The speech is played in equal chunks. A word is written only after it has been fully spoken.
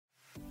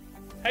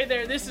Hey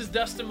there, this is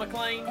Dustin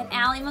McLean. And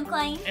Allie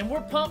McLean. And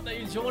we're pumped that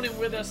you're joining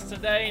with us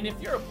today. And if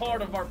you're a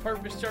part of our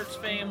Purpose Church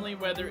family,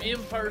 whether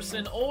in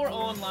person or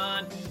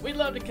online, we'd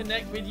love to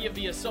connect with you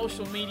via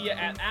social media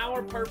at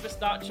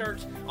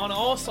ourpurpose.church on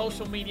all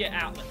social media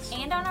outlets.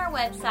 And on our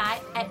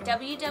website at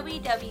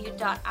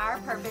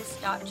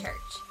www.ourpurpose.church.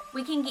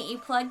 We can get you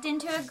plugged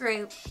into a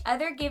group,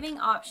 other giving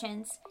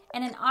options,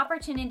 and an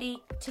opportunity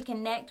to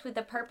connect with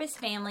the Purpose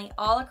family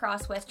all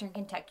across Western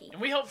Kentucky. And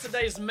we hope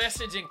today's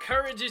message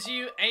encourages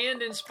you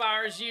and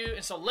inspires you.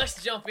 And so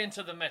let's jump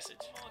into the message.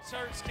 Come on,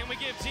 church, can we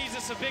give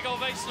Jesus a big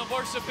ovation of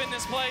worship in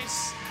this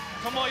place?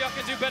 Come on, y'all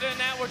can do better than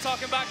that. We're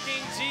talking about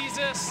King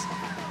Jesus.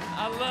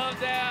 I love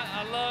that.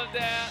 I love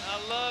that. I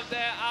love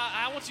that.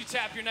 I want you to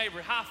tap your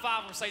neighbor, high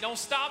five him, say, don't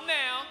stop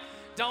now.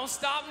 Don't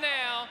stop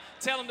now.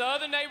 Tell him the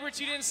other neighbor that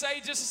you didn't say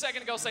just a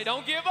second ago, say,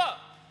 don't give up.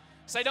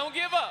 Say, don't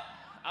give up.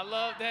 I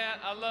love that.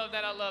 I love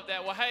that. I love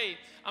that. Well, hey,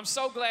 I'm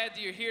so glad that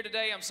you're here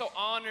today. I'm so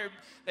honored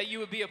that you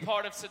would be a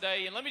part of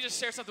today. And let me just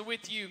share something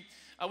with you.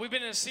 We've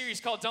been in a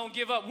series called Don't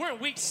Give Up. We're in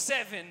week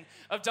 7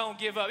 of Don't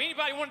Give Up.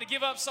 Anybody wanted to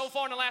give up so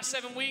far in the last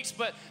 7 weeks,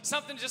 but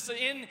something just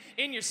in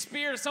your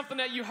spirit, something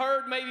that you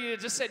heard, maybe you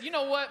just said, you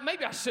know what,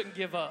 maybe I shouldn't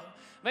give up.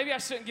 Maybe I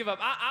shouldn't give up.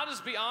 I'll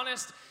just be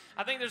honest.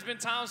 I think there's been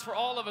times for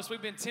all of us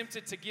we've been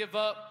tempted to give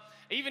up,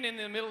 even in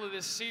the middle of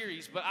this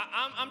series. But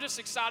I'm just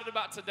excited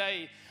about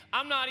today.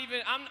 I'm not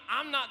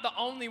the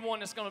only one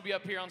that's going to be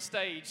up here on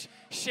stage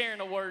sharing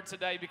a word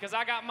today, because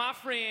I got my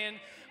friend.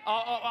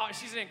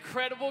 She's an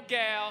incredible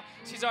gal.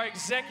 She's our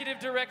executive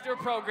director of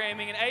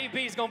programming, and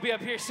AB is going to be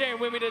up here sharing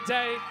with me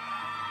today.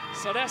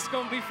 So that's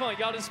going to be fun.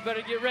 Y'all just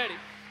better get ready,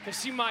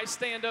 because she might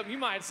stand up. You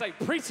might say,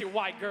 preach it,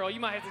 white girl. You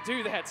might have to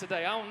do that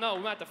today. I don't know.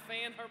 We might have to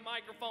fan her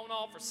microphone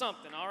off or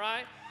something, all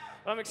right?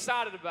 But I'm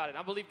excited about it.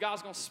 I believe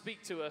God's going to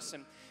speak to us.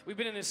 And we've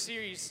been in this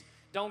series,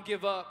 Don't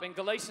Give Up. And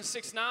Galatians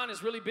 6:9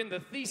 has really been the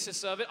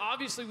thesis of it.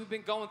 Obviously, we've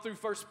been going through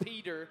 1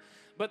 Peter.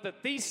 But the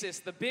thesis,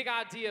 the big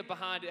idea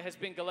behind it has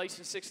been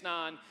Galatians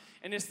 6:9.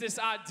 And it's this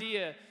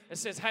idea that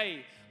says,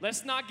 hey,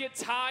 let's not get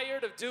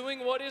tired of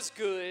doing what is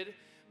good.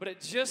 But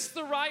at just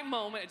the right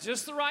moment, at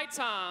just the right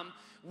time,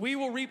 we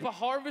will reap a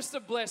harvest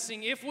of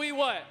blessing if we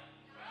what?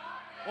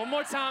 One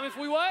more time, if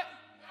we what?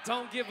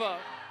 Don't give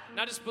up. And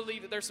I just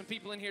believe that there's some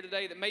people in here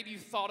today that maybe you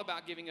thought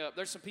about giving up.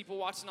 There's some people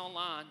watching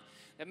online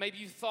that maybe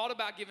you thought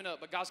about giving up,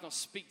 but God's going to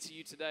speak to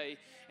you today.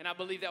 And I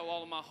believe that with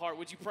all of my heart.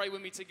 Would you pray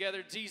with me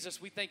together? Jesus,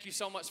 we thank you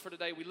so much for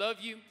today. We love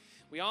you.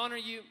 We honor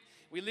you.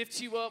 We lift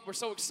you up. We're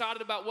so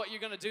excited about what you're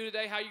going to do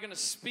today, how you're going to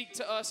speak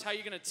to us, how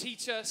you're going to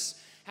teach us,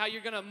 how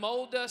you're going to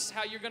mold us,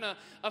 how you're going to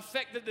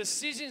affect the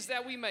decisions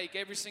that we make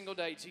every single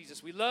day,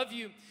 Jesus. We love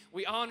you,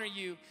 we honor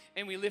you,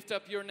 and we lift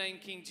up your name,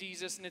 King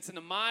Jesus. And it's in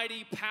the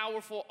mighty,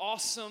 powerful,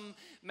 awesome,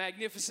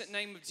 magnificent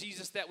name of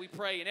Jesus that we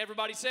pray. And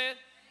everybody said,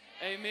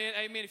 amen,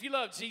 amen. If you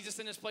love Jesus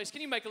in this place,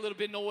 can you make a little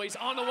bit of noise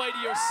on the way to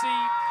your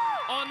seat?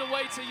 On the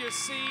way to your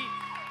seat.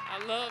 I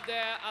love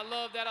that, I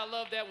love that, I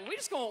love that. Well,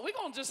 we're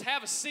going to just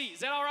have a seat. Is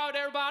that all right with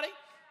everybody?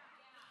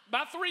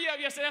 About 3 of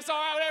you said, that's all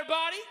right with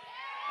everybody?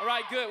 All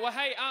right, good. Well,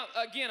 hey,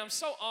 again, I'm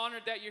so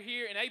honored that you're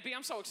here. And AB,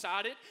 I'm so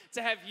excited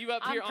to have you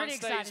up here on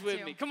stage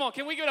with me. Come on,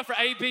 can we give it up for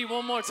AB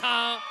one more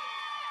time?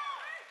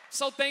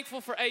 So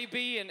thankful for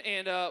AB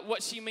and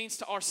what she means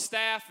to our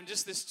staff and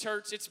just this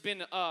church. It's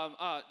been,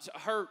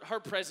 her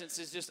presence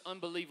is just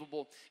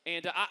unbelievable.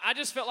 And I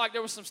just felt like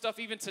there was some stuff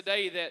even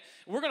today that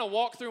we're going to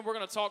walk through and we're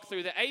going to talk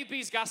through, that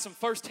AB's got some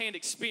firsthand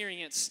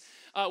experience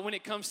when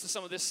it comes to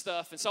some of this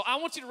stuff. And so I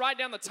want you to write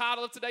down the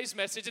title of today's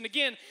message. And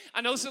again,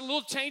 I know this is a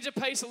little change of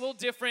pace, a little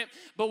different,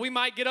 but we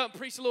might get up and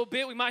preach a little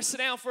bit. We might sit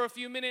down for a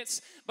few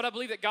minutes, but I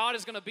believe that God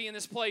is going to be in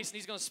this place and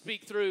he's going to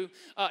speak through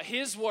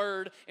his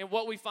word and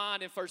what we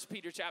find in 1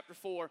 Peter chapter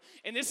 4.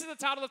 And this is the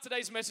title of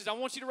today's message. I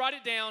want you to write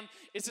it down.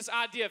 It's this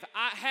idea of,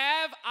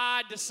 have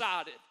I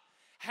decided?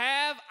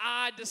 Have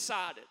I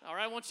decided? All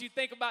right, I want you to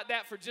think about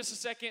that for just a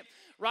second.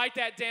 Write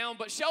that down.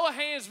 But show of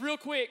hands real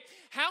quick.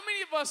 How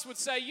many of us would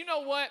say, you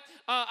know what,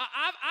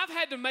 I've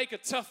had to make a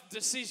tough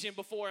decision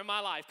before in my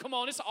life? Come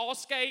on, it's all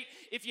skate.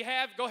 If you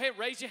have, go ahead,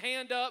 raise your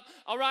hand up.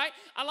 All right,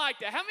 I like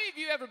that. How many of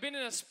you ever been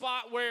in a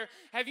spot where,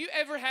 have you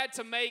ever had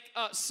to make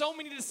so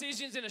many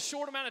decisions in a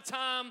short amount of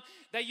time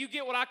that you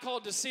get what I call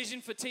decision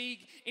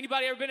fatigue?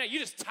 Anybody ever been there?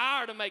 You're just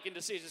tired of making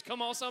decisions.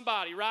 Come on,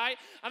 somebody, right?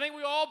 I think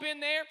we've all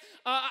been there.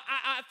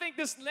 I think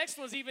this next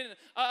one's even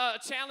a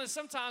challenge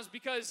sometimes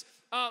because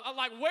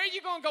like, where are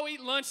you going to go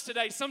eat lunch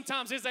today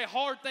sometimes is a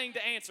hard thing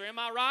to answer. Am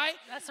I right?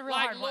 That's a real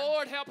hard one.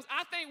 Lord help us.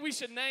 I think we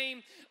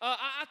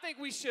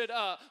should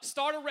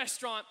start a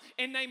restaurant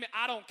and name it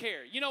I Don't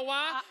Care. You know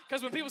why?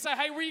 Because when people say,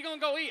 hey, where you going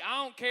to go eat?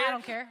 I don't care. I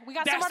don't care. We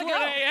got That's somewhere to where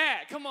go. they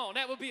at. Come on.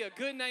 That would be a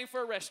good name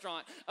for a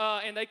restaurant.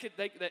 And they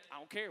I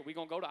don't care. We're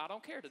going to go to I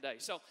Don't Care today.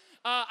 So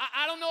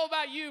I don't know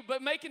about you,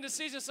 but making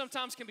decisions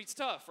sometimes can be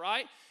tough,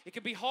 right? It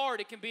can be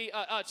hard. It can be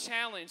a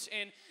challenge.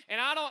 And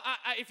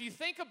if you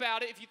think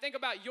about it, if you think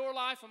about your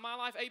life and my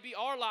life, AB,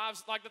 our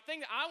lives, like the thing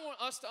that I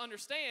want us to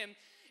understand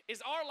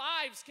is our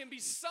lives can be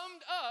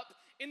summed up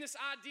in this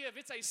idea of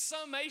it's a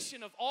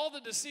summation of all the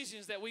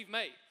decisions that we've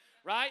made,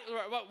 right?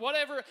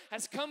 Whatever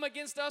has come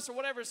against us or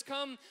whatever has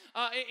come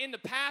in the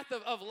path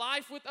of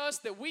life with us,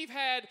 that we've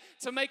had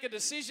to make a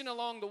decision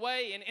along the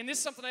way. And this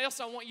is something else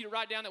I want you to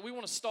write down that we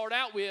want to start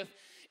out with,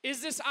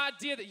 is this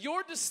idea that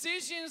your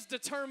decisions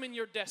determine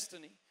your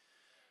destiny.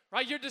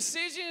 Right? Your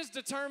decisions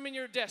determine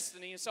your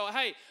destiny. And so,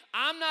 hey,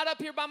 I'm not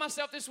up here by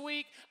myself this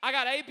week. I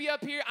got AB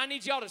up here. I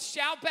need y'all to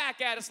shout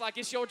back at us like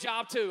it's your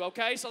job too,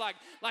 okay? So like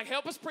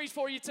help us preach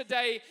for you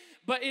today.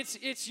 But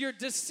it's your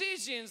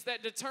decisions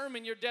that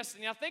determine your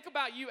destiny. Now think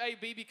about you,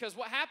 AB, because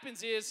what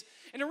happens is,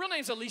 and her real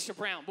name's Alicia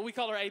Brown, but we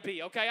call her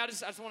AB, okay? I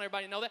just want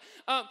everybody to know that.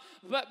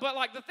 But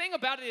like the thing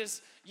about it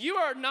is, you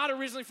are not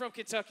originally from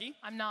Kentucky.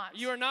 I'm not.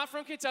 You are not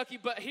from Kentucky,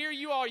 but here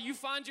you are. You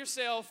find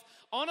yourself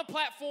on a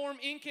platform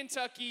in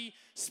Kentucky,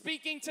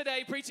 speaking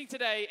today, preaching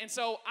today. And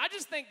so I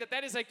just think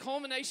that is a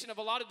culmination of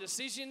a lot of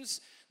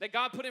decisions that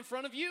God put in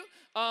front of you.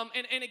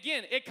 And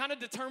again, it kind of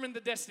determined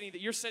the destiny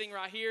that you're sitting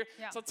right here.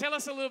 Yeah. So tell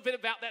us a little bit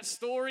about that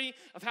story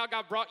of how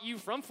God brought you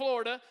from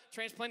Florida,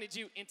 transplanted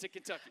you into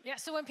Kentucky. Yeah,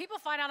 so when people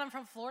find out I'm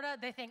from Florida,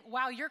 they think,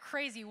 wow, you're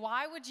crazy.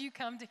 Why would you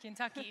come to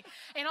Kentucky?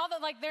 And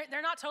although, like,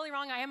 they're not totally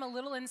wrong, I am a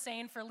little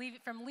insane from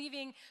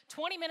leaving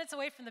 20 minutes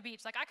away from the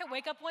beach. Like, I could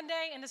wake up one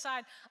day and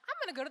decide,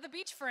 I'm going to go to the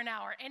beach for an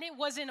hour. And it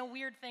wasn't a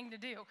weird thing to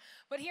do.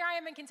 But here I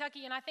am in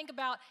Kentucky, and I think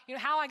about,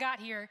 how I got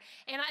here.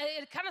 And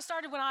it kind of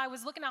started when I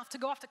was looking off to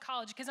go off to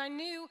college, because I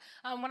knew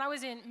when I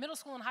was in middle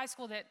school and high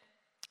school that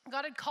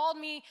God had called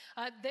me,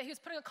 that he was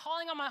putting a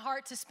calling on my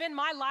heart to spend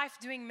my life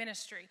doing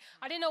ministry.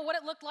 I didn't know what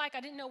it looked like. I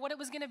didn't know what it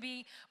was going to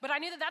be, but I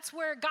knew that that's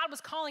where God was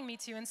calling me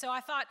to. And so I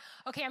thought,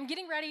 okay, I'm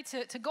getting ready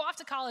to go off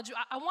to college.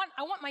 I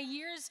want my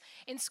years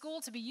in school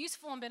to be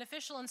useful and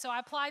beneficial. And so I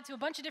applied to a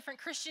bunch of different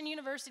Christian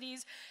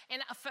universities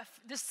and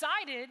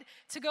decided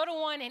to go to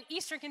one in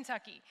Eastern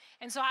Kentucky.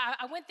 And so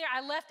I went there.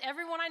 I left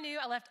everyone I knew.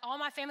 I left all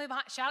my family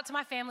behind. Shout out to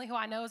my family, who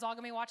I know is all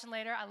going to be watching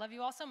later. I love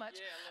you all so much.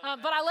 Yeah,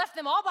 but I left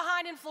them all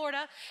behind in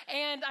Florida,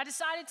 and I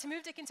decided to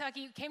move to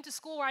Kentucky, came to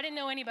school where I didn't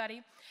know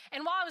anybody.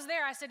 And while I was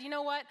there, I said, you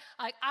know what?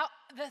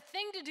 The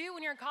thing to do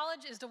when you're in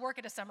college is to work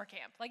at a summer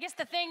camp. Like, it's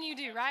the thing you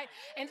do, right?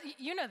 And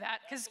you know that,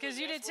 because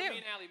you did too. Me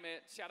and Allie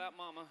met. Shout out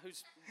Mama,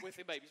 who's with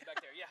the babies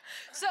back there. Yeah.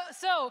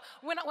 So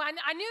when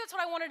I knew that's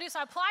what I wanted to do, so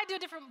I applied to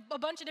a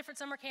bunch of different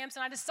summer camps,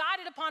 and I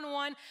decided upon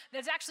one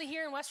that's actually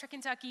here in Western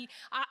Kentucky,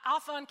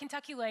 off on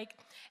Kentucky Lake.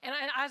 And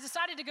I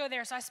decided to go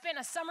there. So I spent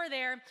a summer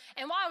there.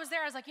 And while I was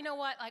there, I was like, you know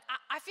what? Like,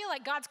 I feel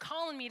like God's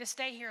calling me to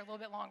stay here a little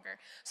bit longer.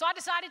 So I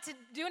decided to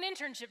do an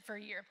internship for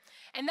a year.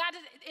 And that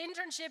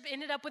internship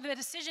ended up with a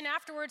decision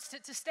afterwards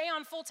to stay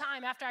on full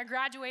time after I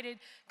graduated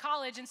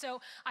college. And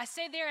so I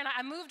stayed there, and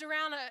I moved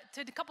around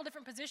to a couple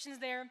different positions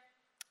there.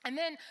 And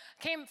then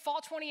came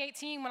fall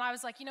 2018 when I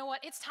was like, you know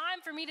what? It's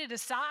time for me to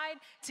decide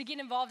to get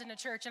involved in a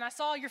church. And I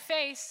saw your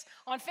face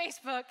on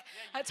Facebook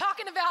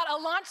talking about a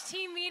launch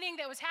team meeting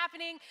that was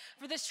happening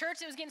for this church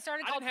that was getting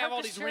started called Purpose Church. I didn't have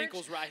all these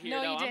wrinkles right here.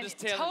 No, you didn't. I'm just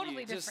telling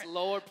totally you. Different. Just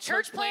Lord,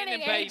 church planting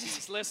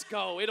babies. Let's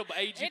go. It'll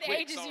age you quick.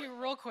 It ages you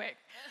real quick.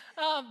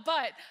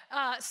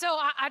 So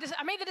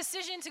I made the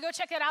decision to go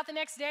check that out the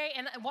next day.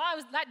 And while I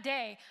was that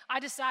day,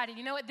 I decided,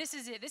 you know what? This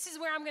is it. This is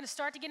where I'm going to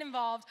start to get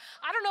involved.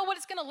 I don't know what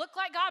it's going to look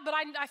like, God, but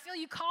I feel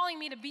you calling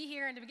me to be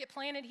here and to get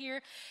planted here.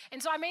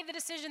 And so I made the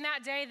decision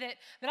that day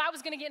that I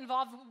was going to get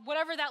involved,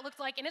 whatever that looked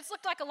like. And it's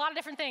looked like a lot of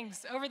different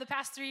things over the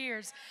past 3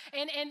 years.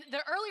 And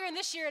earlier in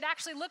this year, it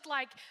actually looked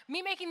like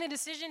me making the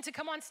decision to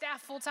come on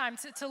staff full time,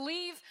 to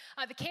leave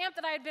the camp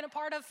that I had been a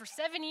part of for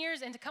 7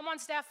 years and to come on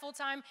staff full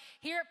time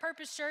here at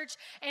Purpose Church,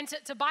 and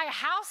to buy a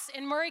house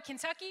in Murray,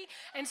 Kentucky.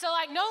 And so,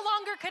 like, no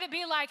longer could it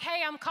be like,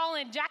 hey, I'm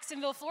calling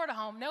Jacksonville, Florida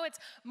home. No, it's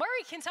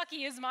Murray,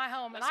 Kentucky is my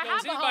home. And I have a home.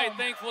 Is anybody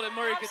thankful that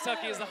Murray,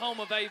 Kentucky is the home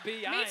of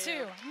AB?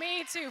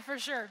 Me too, for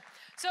sure.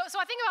 So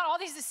I think about all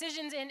these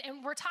decisions, and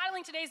we're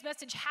titling today's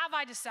message, Have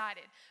I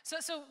Decided? So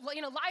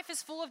life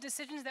is full of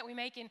decisions that we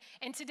make,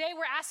 and today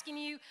we're asking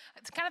you,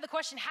 it's kind of the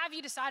question, have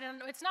you decided?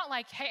 It's not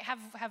like, hey,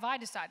 have I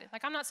decided?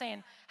 Like, I'm not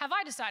saying, have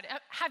I decided?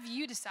 Have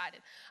you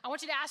decided? I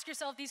want you to ask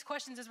yourself these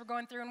questions as we're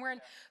going through, and we're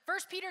in 1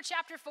 Peter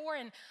chapter 4,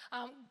 and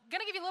I'm going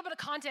to give you a little bit of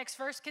context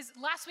first, because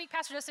last week,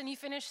 Pastor Justin, you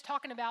finished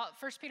talking about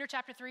 1 Peter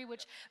chapter 3,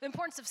 which the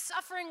importance of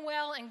suffering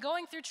well and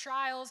going through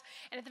trials,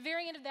 and at the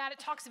very end of that, it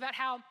talks about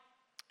how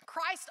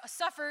Christ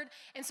suffered,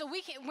 and so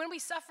when we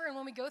suffer and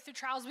when we go through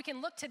trials, we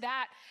can look to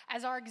that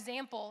as our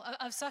example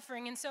of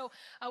suffering. And so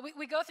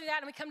we go through that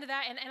and we come to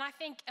that, and I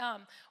think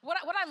what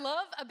I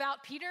love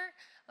about Peter,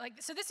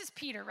 so this is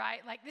Peter,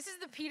 right? Like, this is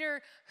the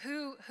Peter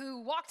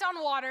who walked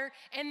on water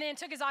and then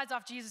took his eyes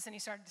off Jesus and he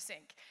started to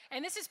sink.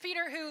 And this is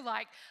Peter who,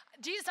 like,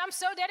 Jesus, I'm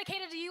so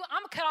dedicated to you,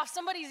 I'm going to cut off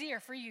somebody's ear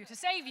for you, to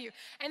save you.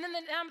 And then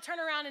I'm going to turn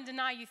around and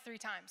deny you 3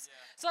 times. Yeah.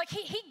 So, like,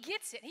 he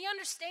gets it. He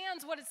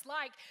understands what it's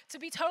like to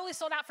be totally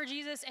sold out for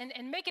Jesus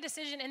and make a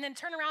decision and then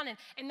turn around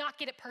and not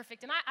get it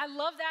perfect. And I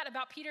love that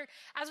about Peter,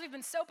 as we've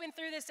been soaping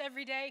through this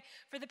every day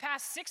for the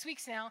past 6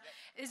 weeks now,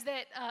 is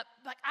that,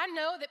 I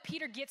know that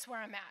Peter gets where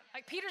I'm at.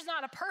 Like, Peter's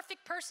not a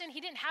perfect person. He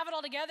didn't have it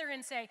all together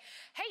and say,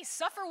 hey,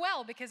 suffer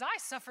well because I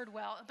suffered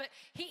well. But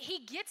he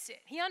gets it.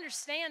 He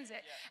understands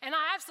it. Yeah. And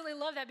I absolutely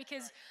love that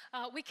because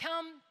we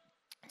come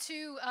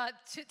to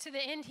the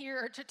end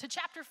here, or to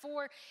chapter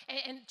 4,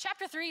 and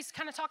chapter 3 is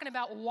kind of talking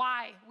about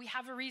why we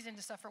have a reason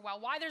to suffer well,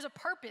 why there's a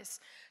purpose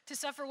to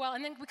suffer well.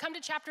 And then we come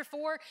to chapter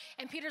 4,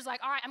 and Peter's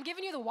like, all right, I'm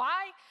giving you the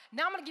why,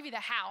 now I'm going to give you the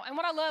how. And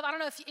what I love, I don't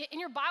know if in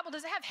your Bible,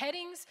 does it have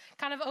headings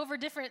kind of over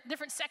different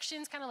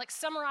sections, kind of like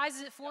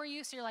summarizes it for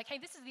you, so you're like, hey,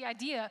 this is the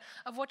idea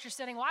of what you're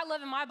studying. Well, I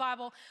love in my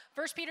Bible,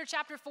 1 Peter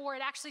chapter 4,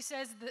 it actually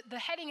says the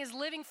heading is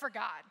living for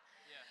God.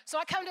 Yeah. So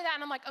I come to that,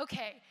 and I'm like,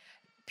 okay,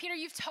 Peter,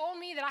 you've told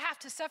me that I have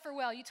to suffer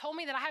well. You told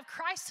me that I have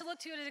Christ to look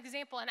to as an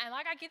example, and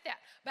like, I get that.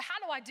 But how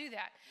do I do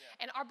that?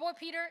 Yeah. And our boy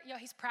Peter,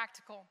 he's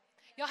practical.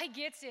 He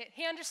gets it.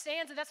 He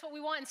understands that that's what we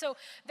want. And so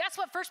that's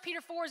what 1 Peter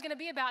 4 is going to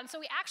be about. And so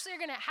we actually are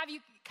going to have you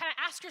kind of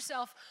ask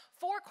yourself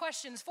 4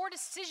 questions, 4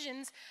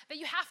 decisions that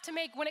you have to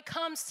make when it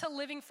comes to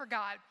living for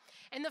God.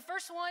 And the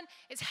first one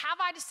is, have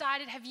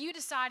you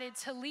decided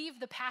to leave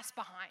the past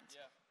behind?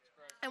 Yeah.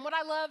 And what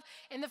I love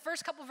in the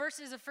first couple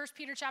verses of 1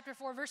 Peter chapter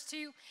 4, verse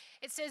 2,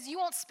 it says, you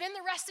won't spend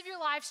the rest of your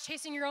lives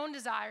chasing your own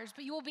desires,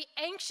 but you will be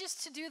anxious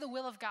to do the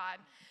will of God.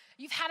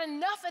 You've had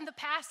enough in the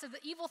past of the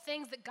evil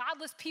things that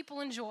godless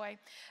people enjoy,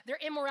 their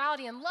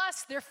immorality and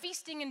lust, their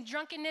feasting and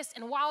drunkenness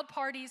and wild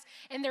parties,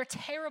 and their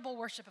terrible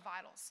worship of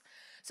idols.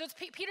 So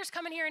Peter's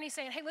coming here and he's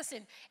saying, hey,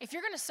 listen, if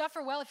you're going to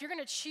suffer well, if you're going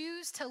to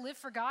choose to live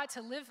for God,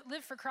 to live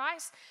for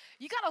Christ,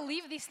 you got to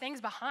leave these things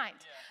behind.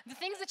 Yeah. The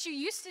things that you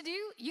used to do,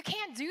 you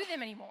can't do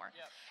them anymore.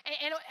 Yeah.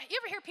 And you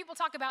ever hear people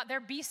talk about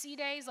their BC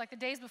days, like the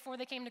days before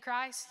they came to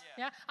Christ?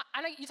 Yeah.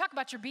 I know you talk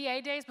about your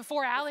BA days,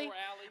 before Allie.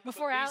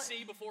 Before Allie.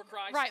 BC, before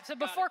Christ. Right, so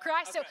before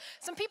Christ. Okay. So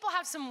some people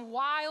have some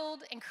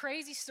wild and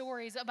crazy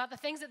stories about the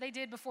things that they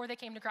did before they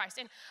came to Christ.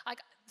 And like,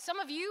 some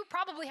of you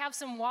probably have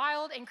some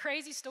wild and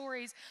crazy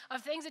stories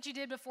of things that you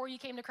did before you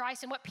came to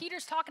Christ. And what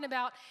Peter's talking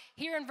about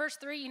here in verse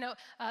 3,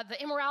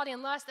 the immorality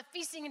and lust, the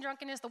feasting and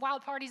drunkenness, the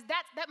wild parties,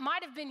 that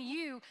might have been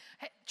you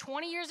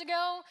 20 years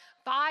ago,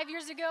 5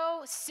 years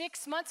ago,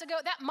 6 months ago.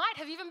 That might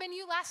have even been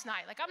you last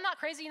night. Like, I'm not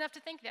crazy enough to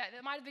think that.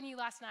 That might have been you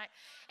last night.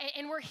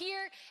 And we're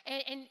here,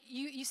 and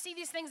you see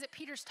these things that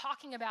Peter's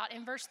talking about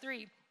in verse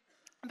 3.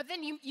 But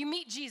then you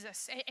meet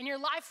Jesus, and your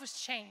life was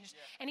changed,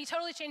 and he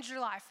totally changed your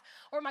life.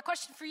 Or my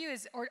question for you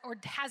is, or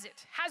has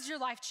it? Has your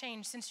life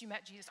changed since you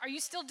met Jesus? Are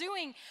you still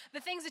doing the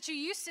things that you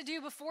used to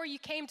do before you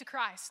came to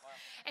Christ?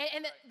 Wow.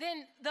 And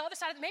then the other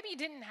side, maybe you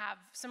didn't have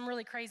some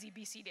really crazy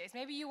BC days.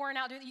 Maybe you weren't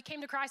out doing it. You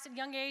came to Christ at a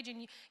young age,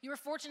 and you were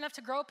fortunate enough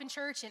to grow up in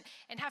church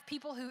and have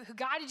people who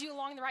guided you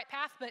along the right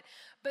path.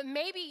 But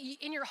maybe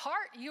in your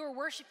heart, you were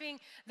worshiping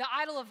the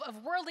idol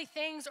of worldly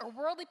things or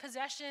worldly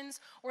possessions,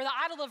 or the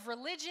idol of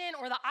religion,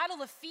 or the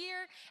idol of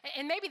fear,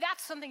 and maybe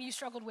that's something you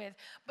struggled with.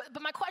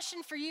 But my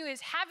question for you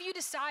is, have you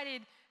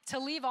decided to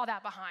leave all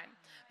that behind?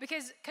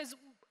 Because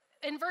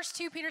in verse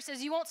 2, Peter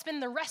says you won't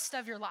spend the rest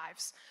of your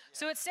lives.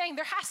 So it's saying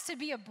there has to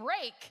be a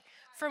break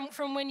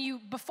from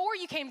when before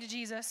you came to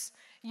Jesus,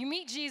 you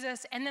meet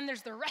Jesus, and then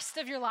there's the rest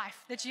of your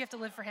life that you have to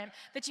live for him,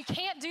 that you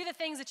can't do the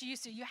things that you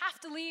used to. You have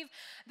to leave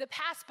the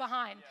past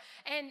behind.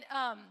 And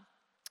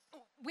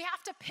we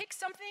have to pick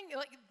something.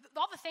 Like,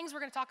 all the things we're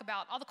going to talk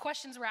about, all the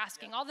questions we're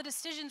asking, all the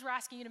decisions we're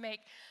asking you to make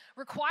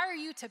require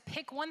you to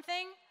pick one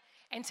thing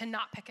and to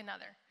not pick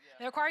another.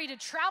 They require you to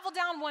travel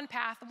down one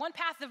path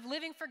of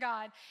living for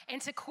God,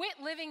 and to quit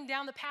walking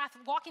down the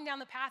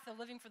path of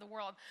living for the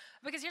world.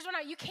 Because here's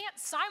what you can't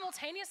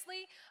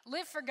simultaneously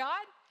live for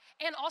God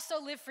and also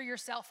live for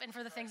yourself and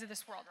for the things of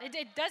this world.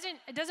 It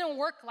doesn't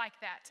work like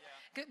that.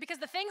 Yeah. Because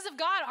the things of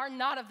God are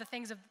not the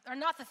things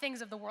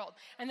of the world,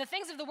 and the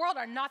things of the world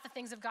are not the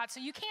things of God. So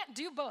you can't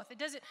do both.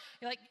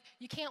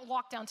 You can't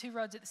walk down 2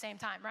 roads at the same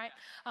time, right?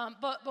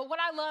 But what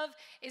I love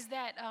is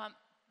that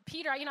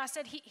Peter, I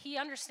said he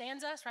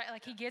understands us, right?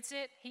 Like, he gets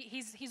it.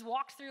 He's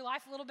walked through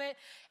life a little bit.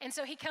 And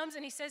so he comes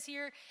and he says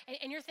here,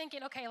 and you're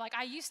thinking, okay, like,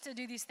 I used to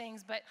do these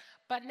things, but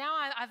now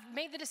I've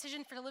made the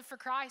decision to live for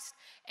Christ,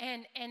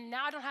 and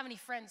now I don't have any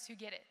friends who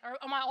get it. Or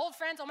all my old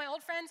friends,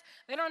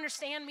 they don't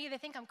understand me. They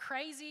think I'm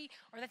crazy,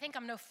 or they think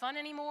I'm no fun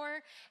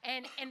anymore.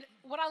 And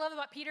what I love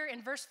about Peter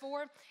in verse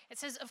 4, it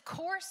says, of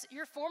course,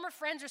 your former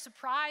friends are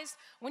surprised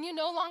when you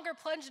no longer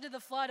plunge into the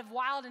flood of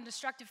wild and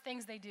destructive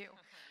things they do.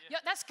 Yeah,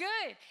 that's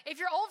good. If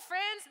your old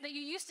friends that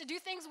you used to do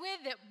things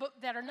with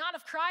that are not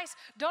of Christ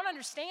don't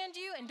understand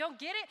you and don't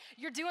get it,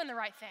 you're doing the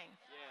right thing.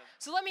 Yeah.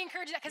 So let me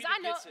encourage you that, because I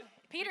know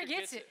Peter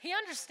gets it. He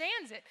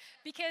understands it,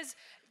 because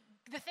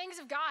the things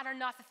of God are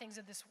not the things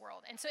of this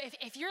world. And so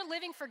if you're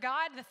living for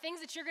God, the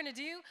things that you're going to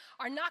do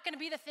are not going to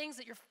be the things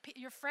that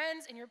your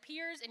friends and your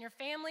peers and your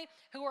family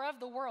who are of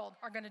the world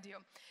are going to do.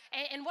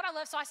 And what I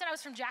love, so I said I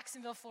was from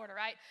Jacksonville, Florida,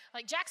 right?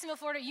 Like, Jacksonville,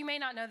 Florida, you may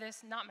not know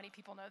this. Not many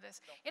people know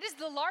this. It is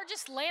the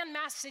largest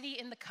landmass city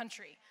in the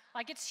country.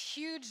 Like, it's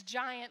huge,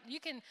 giant.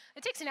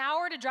 It takes an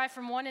hour to drive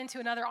from one end to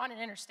another on an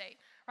interstate,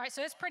 right?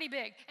 So it's pretty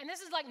big. And this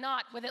is like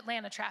not with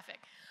Atlanta traffic.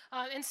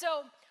 And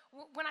so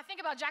when I think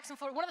about Jackson,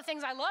 Florida, one of the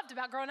things I loved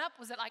about growing up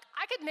was that, like,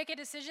 I could make a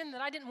decision that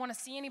I didn't want to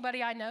see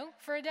anybody I know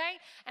for a day,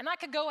 and I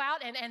could go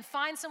out and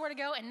find somewhere to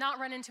go and not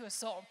run into a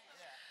soul.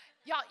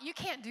 Y'all, you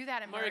can't do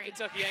that in Murray. Murray,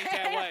 Kentucky ain't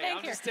that way. I'm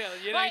just telling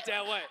you, it ain't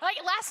that way.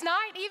 Like last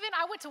night, even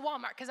I went to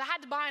Walmart because I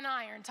had to buy an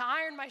iron to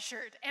iron my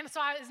shirt. And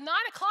so it was 9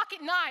 o'clock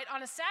at night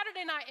on a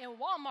Saturday night in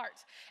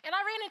Walmart. And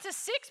I ran into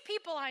 6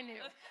 people I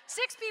knew.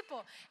 6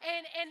 people.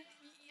 And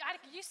I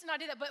used to not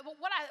do that, but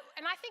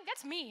I think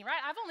that's me,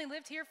 right? I've only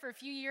lived here for a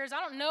few years.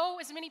 I don't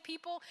know as many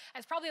people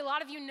as probably a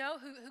lot of you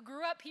know who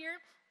grew up here.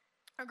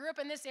 I grew up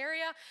in this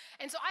area.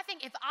 And so I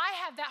think if I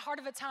have that hard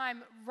of a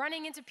time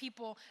running into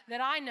people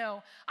that I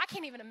know, I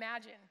can't even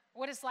imagine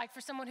what it's like for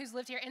someone who's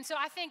lived here. And so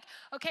I think,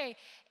 okay,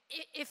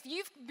 if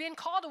you've been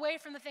called away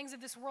from the things of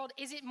this world,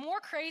 is it more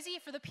crazy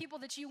for the people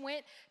that you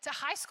went to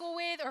high school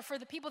with or for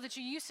the people that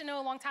you used to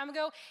know a long time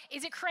ago?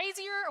 Is it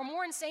crazier or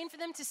more insane for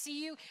them to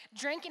see you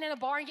drinking in a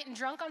bar and getting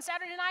drunk on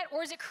Saturday night?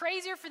 Or is it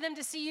crazier for them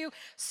to see you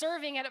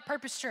serving at a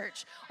Purpose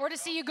Church or to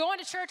see you going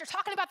to church or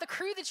talking about the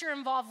crew that you're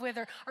involved with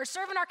or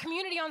serving our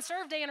community on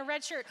Serve Day in a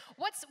red shirt?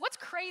 What's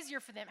crazier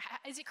for them?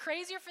 Is it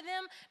crazier for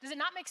them? Does it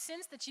not make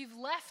sense that you've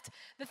left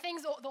the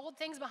old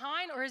things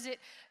behind? Or is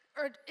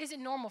it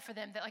normal for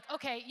them that, like,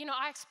 okay,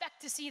 I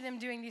expect to see them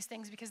doing these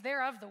things because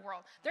they're of the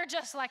world. They're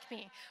just like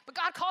me. But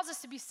God calls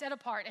us to be set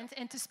apart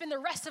and to spend the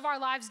rest of our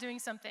lives doing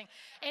something.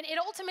 And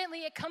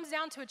it comes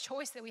down to a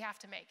choice that we have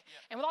to make.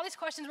 Yeah. And with all these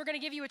questions, we're going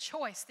to give you a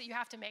choice that you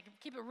have to make.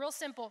 Keep it real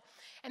simple.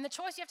 And the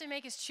choice you have to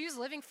make is choose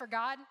living for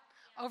God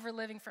over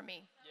living for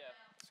me. Yeah,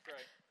 that's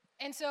great.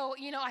 And so,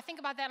 I think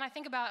about that and I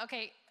think about,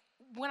 okay,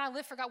 when I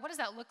live for God, what does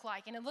that look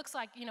like? And it looks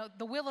like,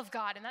 the will of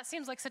God. And that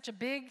seems like such a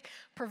big,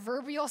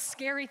 proverbial,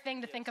 scary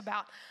thing to think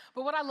about.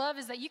 But what I love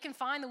is that you can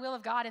find the will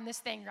of God in this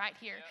thing right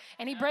here. Yep.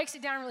 And he breaks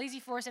it down real easy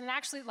for us. And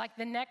actually, like,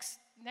 the next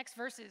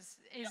verses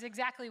is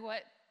exactly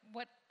what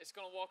it's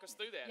going to walk us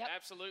through that. Yep.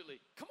 Absolutely.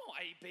 Come on,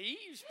 AB.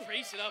 You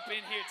preach it up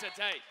in here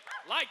today.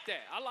 Like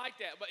that. I like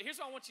that. But here's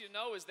what I want you to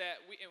know is that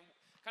and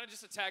kind of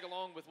just to tag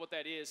along with what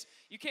that is,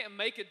 you can't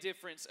make a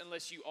difference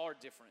unless you are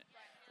different.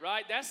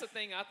 Right? That's the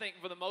thing I think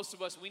for the most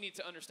of us we need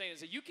to understand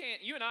is that you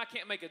and I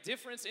can't make a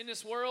difference in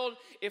this world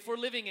if we're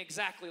living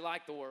exactly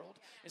like the world.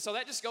 And so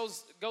that just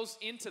goes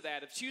into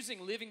that of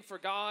choosing living for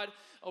God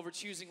over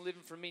choosing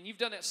living for me. And you've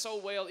done that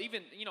so well,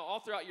 even, all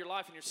throughout your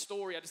life and your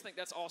story. I just think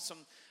that's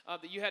awesome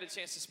that you had a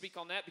chance to speak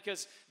on that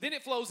because then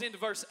it flows into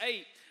verse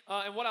 8.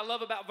 And what I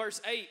love about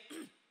verse 8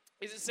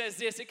 is it says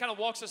this, it kind of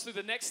walks us through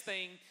the next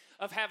thing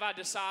of have I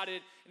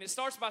decided. And it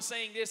starts by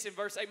saying this in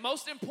verse 8.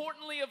 Most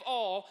importantly of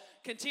all,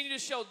 continue to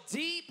show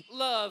deep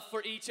love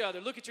for each other.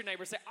 Look at your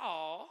neighbor and say,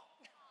 aw.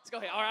 Let's go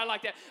ahead. All right, I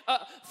like that.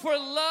 For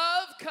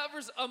love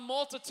covers a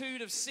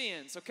multitude of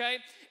sins, okay?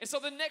 And so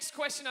the next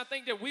question I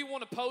think that we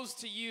want to pose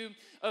to you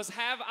is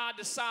have I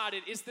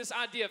decided? Is this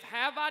idea of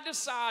have I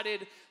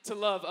decided to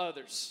love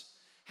others?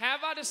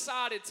 Have I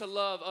decided to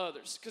love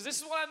others? Because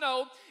this is what I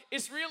know.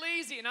 It's real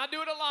easy, and I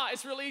do it a lot.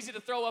 It's real easy to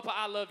throw up an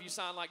I love you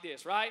sign like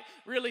this, right?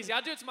 Real easy. I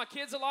do it to my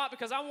kids a lot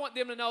because I want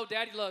them to know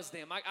Daddy loves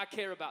them. I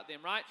care about them,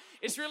 right?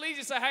 It's real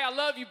easy to say, hey, I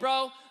love you,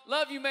 bro.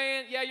 Love you,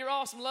 man. Yeah, you're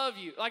awesome. Love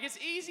you. Like, it's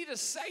easy to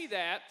say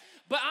that,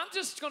 but I'm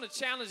just going to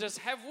challenge us.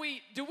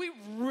 Do we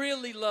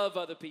really love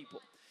other people?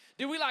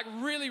 Do we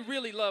really,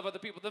 really love other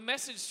people? The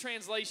Message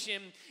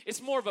translation,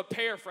 it's more of a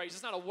paraphrase.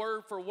 It's not a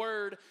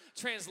word-for-word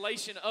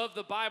translation of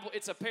the Bible.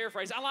 It's a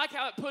paraphrase. I like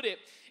how it put it.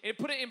 And it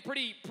put it in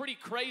pretty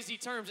crazy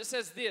terms. It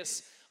says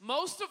this,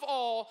 most of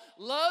all,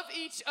 love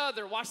each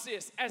other, watch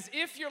this, as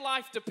if your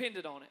life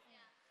depended on it.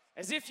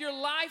 As if your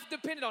life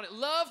depended on it.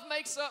 Love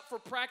makes up for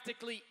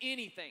practically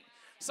anything.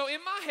 So in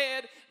my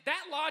head,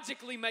 that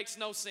logically makes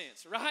no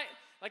sense, right?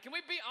 Like, can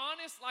we be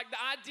honest? Like, the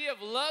idea of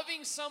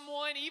loving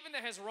someone, even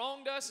that has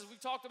wronged us, as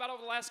we've talked about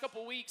over the last couple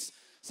of weeks,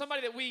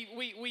 somebody that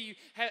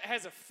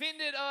has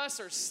offended us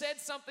or said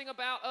something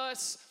about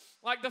us,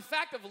 like the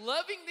fact of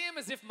loving them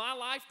as if my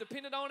life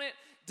depended on it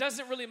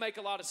doesn't really make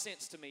a lot of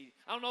sense to me.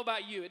 I don't know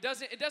about you. It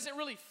doesn't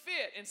really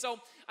fit. And so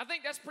I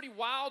think that's pretty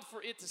wild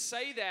for it to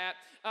say that.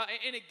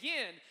 And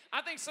again,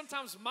 I think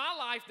sometimes my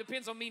life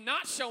depends on me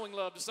not showing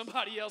love to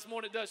somebody else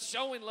more than it does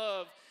showing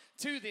love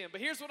to them.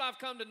 But here's what I've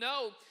come to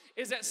know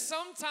is that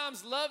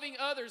sometimes loving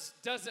others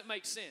doesn't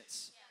make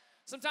sense.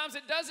 Sometimes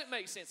it doesn't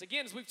make sense.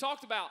 Again, as we've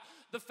talked about,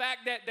 the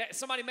fact that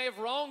somebody may have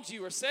wronged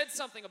you or said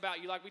something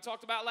about you, like we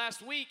talked about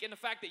last week, and the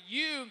fact that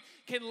you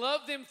can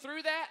love them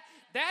through that,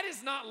 that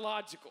is not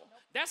logical.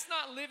 That's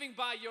not living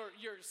by your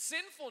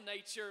sinful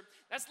nature.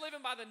 That's living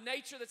by the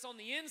nature that's on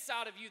the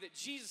inside of you that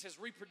Jesus has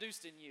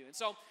reproduced in you. And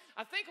so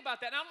I think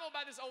about that, and I don't know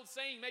about this old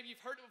saying, maybe you've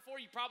heard it before,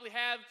 you probably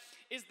have,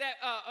 is that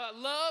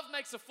love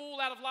makes a fool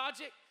out of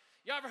logic.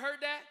 You ever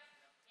heard that?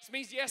 This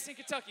means yes in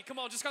Kentucky. Come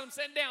on, just because I'm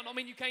sitting down don't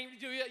mean you can't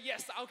do it.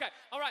 Yes, okay,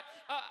 all right.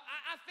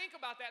 I think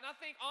about that, and I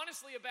think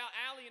honestly about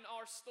Allie and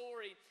our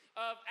story.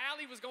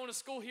 Allie was going to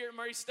school here at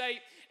Murray State,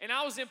 and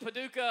I was in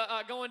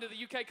Paducah going to the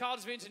UK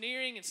College of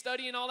Engineering and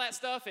studying all that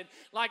stuff. And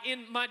like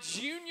in my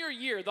junior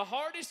year, the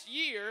hardest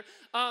year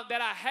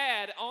that I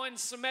had on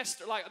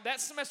semester, like that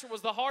semester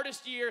was the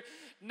hardest year.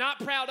 Not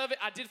proud of it.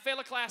 I did fail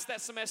a class that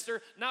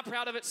semester. Not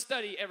proud of it.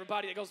 Study,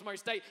 everybody that goes to Murray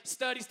State.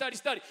 Study.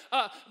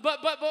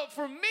 But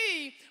for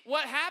me,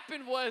 what happened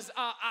happened was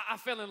I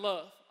fell in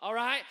love. All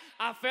right?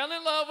 I fell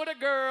in love with a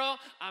girl.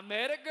 I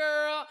met a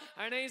girl.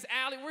 Her name's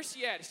Allie. Where's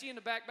she at? Is she in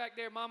the back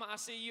there? Mama, I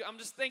see you. I'm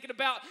just thinking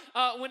about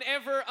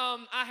whenever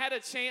I had a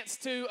chance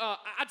to,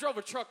 I drove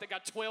a truck that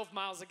got 12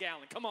 miles a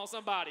gallon. Come on,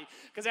 somebody.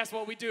 Because that's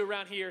what we do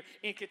around here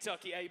in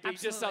Kentucky, AB,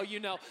 Absolutely. Just so you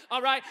know.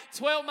 All right?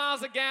 12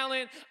 miles a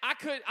gallon.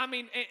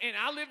 And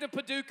I lived in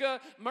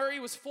Paducah. Murray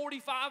was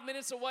 45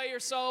 minutes away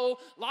or so.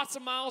 Lots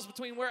of miles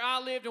between where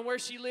I lived and where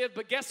she lived.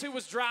 But guess who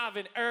was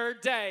driving every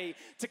day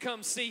to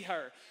come see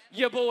her?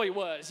 Your boy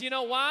was. You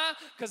know why?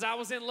 Because I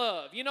was in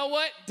love. You know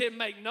what? Didn't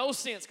make no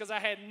sense because I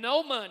had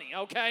no money,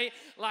 okay?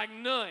 Like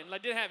none. I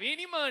didn't have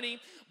any money.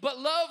 But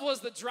love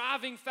was the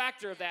driving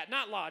factor of that,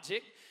 not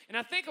logic. And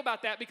I think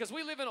about that because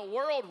we live in a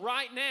world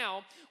right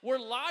now where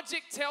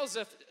logic tells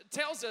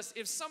us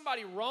if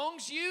somebody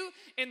wrongs you,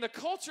 and the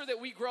culture that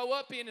we grow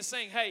up in is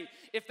saying, hey,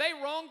 if they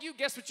wrong you,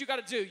 guess what you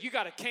got to do? You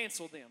got to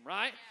cancel them,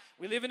 right?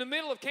 We live in the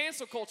middle of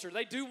cancel culture.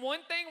 They do one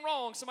thing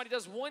wrong. Somebody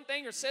does one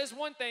thing or says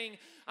one thing.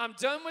 I'm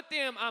done with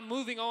them. I'm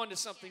moving on to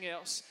something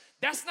else.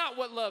 That's not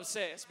what love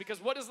says, because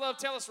what does love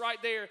tell us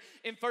right there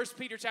in 1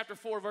 Peter chapter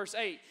 4, verse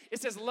 8?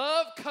 It says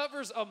love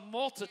covers a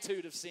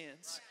multitude of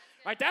sins.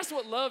 Right? That's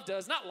what love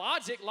does, not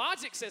logic.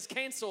 Logic says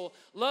cancel,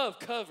 love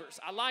covers.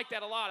 I like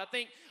that a lot. I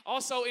think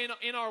also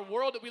in our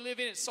world that we live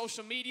in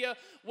social media,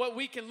 what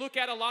we can look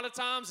at a lot of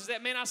times is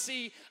that, man, I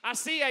see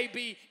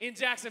AB in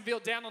Jacksonville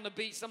down on the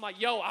beach. I'm like,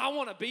 yo, I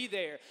want to be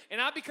there. And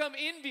I become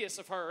envious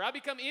of her. I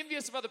become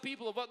envious of other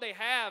people of what they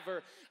have.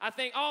 Or I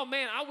think, oh,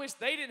 man, I wish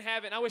they didn't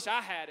have it and I wish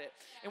I had it.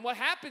 And what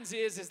happens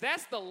is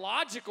that's the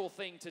logical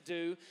thing to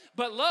do.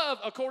 But love,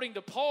 according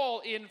to Paul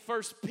in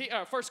 1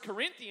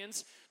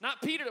 Corinthians, not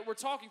Peter that we're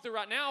talking through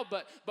right now,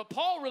 but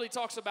Paul really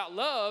talks about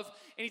love,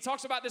 and he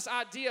talks about this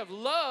idea of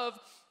love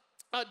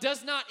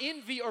does not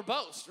envy or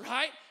boast,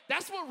 right?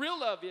 That's what real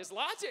love is.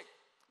 Logic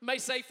may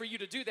say for you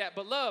to do that,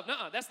 but love,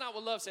 that's not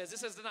what love says. It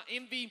says to not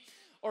envy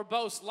or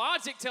boast.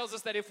 Logic tells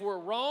us that if we're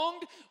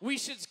wronged, we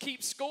should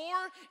keep score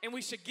and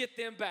we should get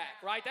them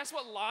back, right? That's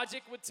what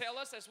logic would tell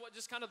us. That's what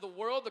just kind of the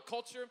world, the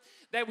culture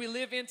that we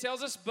live in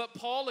tells us. But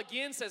Paul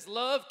again says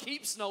love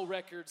keeps no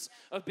records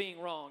of being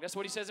wrong. That's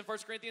what he says in 1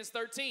 Corinthians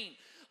 13.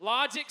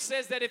 Logic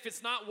says that if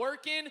it's not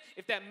working,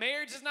 if that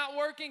marriage is not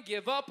working,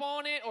 give up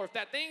on it. Or if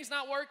that thing's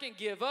not working,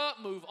 give up,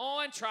 move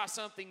on, try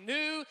something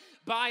new,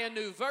 buy a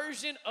new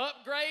version,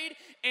 upgrade.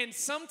 And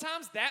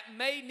sometimes that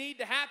may need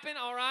to happen,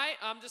 all right?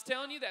 I'm just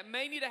telling you that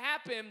may need to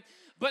happen,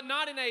 but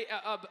not in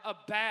a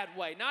bad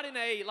way. Not in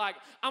a, like,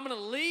 I'm going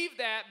to leave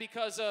that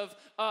because of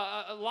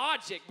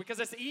logic, because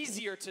it's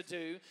easier to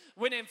do,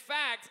 when in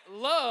fact,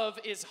 love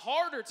is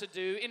harder to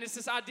do. And it's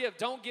this idea of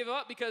don't give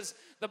up, because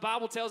the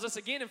Bible tells us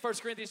again in 1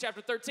 Corinthians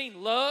chapter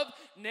 13, love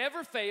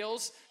never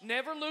fails,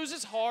 never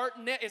loses heart,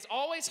 is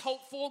always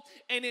hopeful,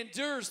 and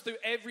endures through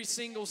every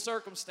single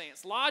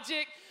circumstance.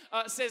 Logic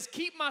says,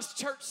 keep my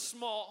church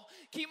small.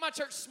 Keep my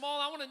church small.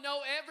 I want to know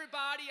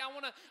everybody. I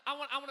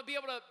want to be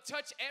able to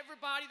touch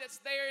everybody that's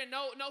there and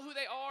know who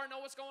they are, know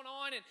what's going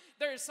on. And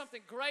there is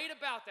something great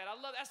about that.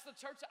 I love that's the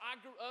church that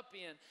I grew up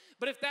in.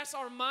 But if that's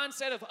our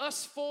mindset of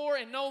us four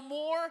and no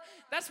more,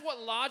 that's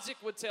what logic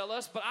would tell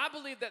us. But I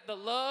believe that the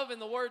love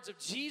and the words of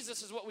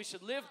Jesus is what we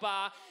should live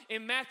by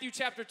in Matthew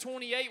chapter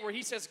 28, where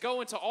he says,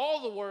 go into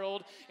all the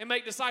world and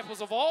make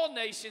disciples of all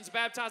nations,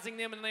 baptizing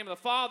them in the name of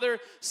the Father,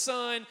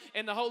 Son,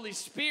 and the Holy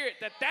Spirit.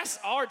 That's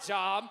our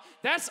job.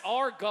 That's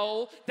our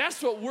goal.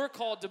 That's what we're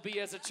called to be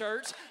as a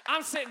church.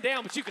 I'm sitting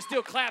down, but you can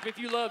still clap if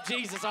you love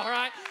Jesus, all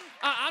right?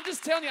 I'm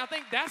just telling you, I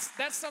think that's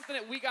something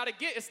that we got to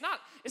get. It's not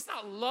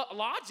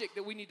logic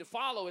that we need to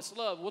follow. It's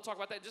love. We'll talk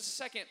about that in just a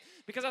second,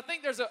 because I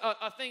think there's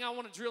a thing I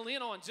want to drill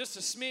in on just a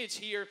smidge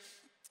here,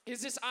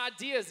 is this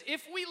idea is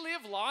if we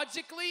live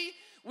logically,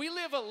 we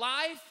live a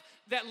life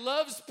that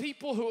loves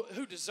people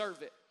who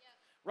deserve it.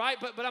 Right?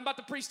 But I'm about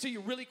to preach to you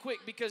really quick,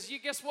 because you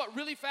guess what?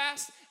 Really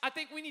fast, I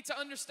think we need to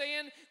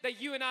understand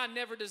that you and I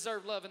never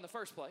deserved love in the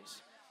first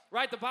place.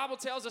 Right? The Bible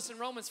tells us in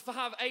Romans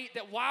 5:8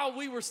 that while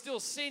we were still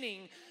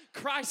sinning,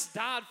 Christ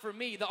died for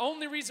me. The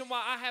only reason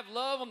why I have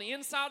love on the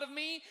inside of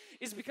me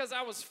is because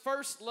I was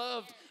first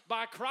loved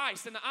by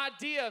Christ. And the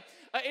idea,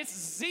 it's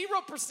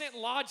 0%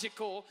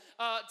 logical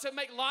to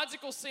make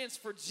logical sense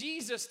for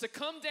Jesus to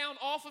come down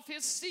off of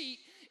his seat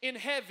in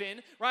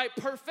heaven, right?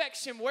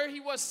 Perfection, where he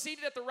was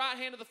seated at the right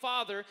hand of the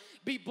Father,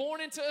 be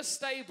born into a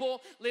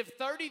stable, live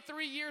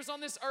 33 years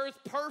on this earth,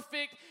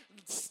 perfect,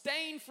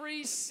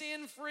 stain-free,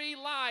 sin-free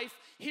life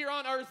here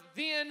on earth,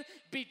 then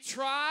be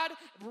tried,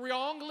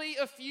 wrongly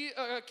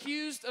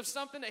accused of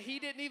something that he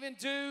didn't even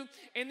do,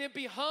 and then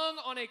be hung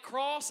on a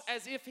cross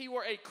as if he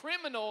were a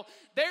criminal.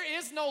 There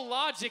is no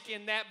logic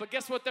in that, but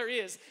guess what there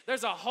is?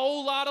 There's a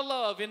whole lot of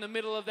love in the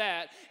middle of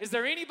that. Is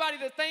there anybody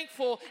that's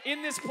thankful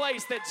in this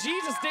place that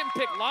Jesus didn't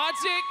pick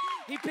logic?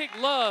 He picked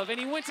love, and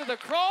he went to the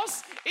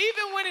cross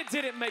even when it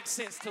didn't make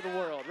sense to the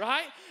world,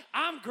 right?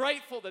 I'm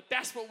grateful that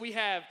that's what we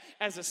have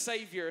as a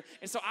Savior.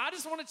 And so I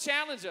just want to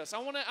challenge us. I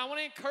want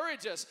to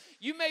encourage us.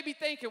 You may be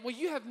thinking, well,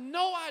 you have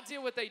no idea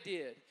what they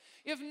did.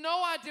 You have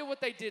no idea what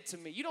they did to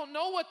me. You don't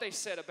know what they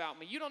said about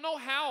me. You don't know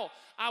how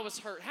I was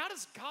hurt. How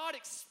does God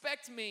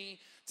expect me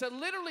to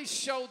literally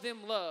show them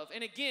love?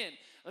 And again,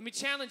 let me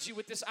challenge you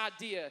with this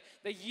idea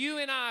that you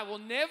and I will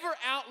never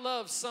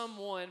outlove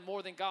someone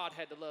more than God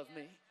had to love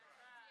me.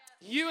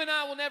 You and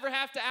I will never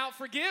have to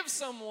outforgive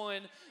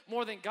someone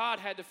more than God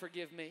had to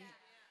forgive me.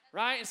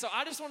 Right? And so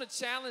I just want to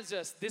challenge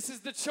us. This is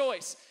the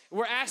choice.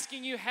 We're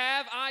asking you,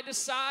 have I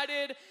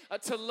decided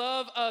to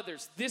love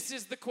others? This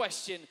is the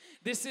question.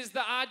 This is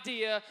the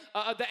idea,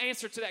 the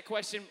answer to that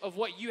question of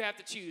what you have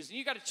to choose. And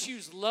you got to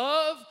choose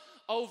love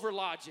over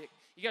logic.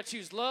 You got to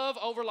choose love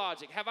over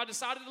logic. Have I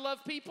decided to love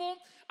people?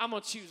 I'm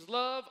going to choose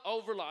love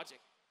over logic.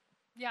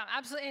 Yeah,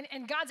 absolutely.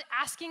 And God's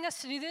asking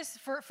us to do this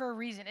for a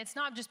reason. It's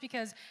not just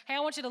because, hey, I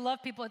want you to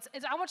love people. It's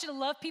I want you to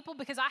love people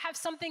because I have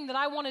something that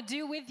I want to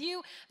do with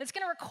you that's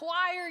going to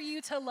require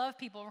you to love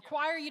people,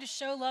 require you to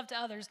show love to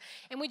others.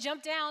 And we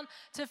jump down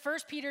to 1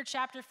 Peter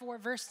chapter 4,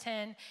 verse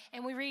 10,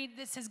 and we read,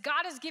 it says,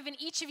 God has given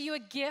each of you a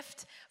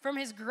gift from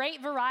his great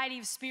variety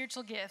of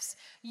spiritual gifts.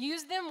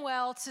 Use them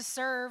well to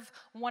serve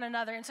one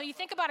another. And so you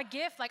think about a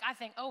gift, like I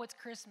think, oh, it's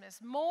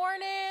Christmas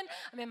morning.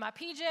 I'm in my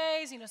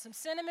PJs, some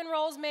cinnamon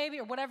rolls maybe,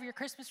 or whatever your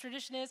Christmas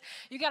tradition is.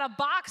 You got a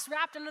box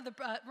wrapped under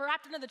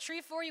the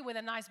tree for you with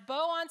a nice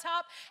bow on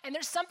top, and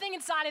there's something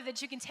inside of it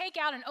that you can take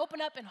out and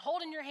open up and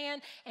hold in your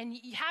hand and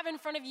you have in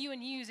front of you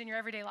and use in your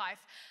everyday life.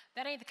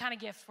 That ain't the kind of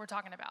gift we're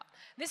talking about.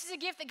 This is a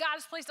gift that God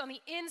has placed on the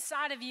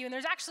inside of you, and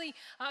there's actually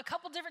a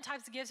couple different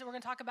types of gifts that we're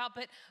going to talk about,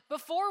 but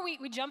before we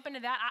jump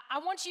into that, I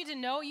want you to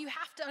know, you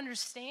have to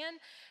understand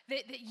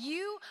that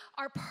you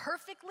are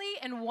perfectly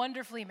and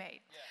wonderfully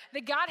made. Yeah.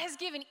 That God has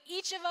given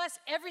each of us,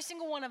 every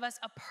single one of us,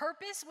 a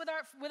purpose with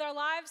our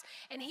lives,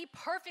 and he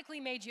perfectly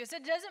made you. So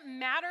it doesn't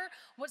matter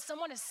what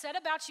someone has said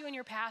about you in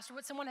your past or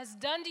what someone has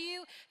done to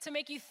you to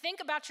make you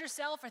think about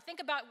yourself or think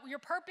about your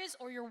purpose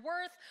or your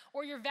worth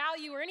or your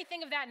value or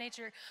anything of that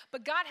nature,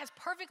 but God has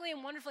perfectly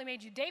and wonderfully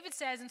made you. David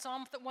says in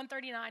Psalm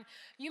 139,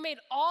 you made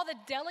all the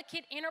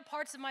delicate inner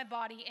parts of my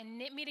body and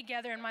knit me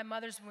together in my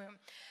mother's womb.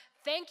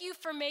 Thank you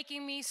for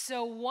making me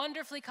so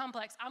wonderfully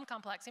complex. I'm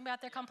complex. Anybody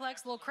out there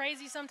complex? A little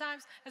crazy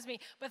sometimes? That's me.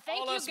 But thank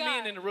you, God. All us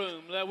men in the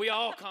room, we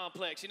all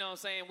complex. You know what I'm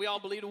saying? We all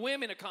believe the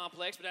women are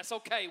complex, but that's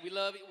okay. We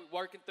love it. We're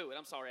working through it.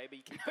 I'm sorry,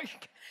 AB. Keep going.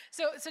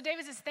 So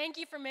David says, thank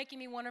you for making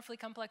me wonderfully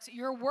complex.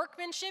 Your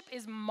workmanship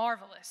is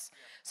marvelous.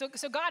 So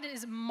God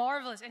is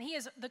marvelous, and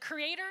the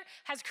Creator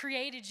has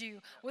created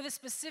you with a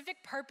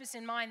specific purpose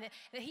in mind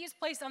that he has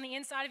placed on the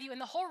inside of you.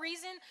 And the whole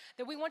reason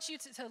that we want you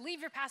to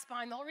leave your past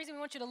behind, the whole reason we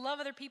want you to love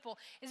other people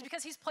is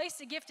because he's placed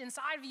a gift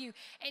inside of you,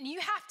 and you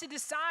have to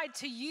decide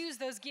to use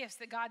those gifts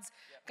that God's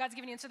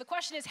given you. And so the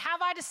question is,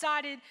 have I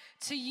decided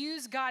to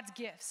use God's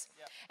gifts?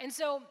 Yep. And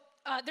so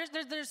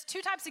there's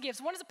two types of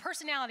gifts. One is a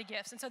personality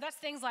gifts, and so that's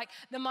things like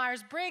the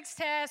Myers-Briggs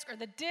test or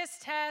the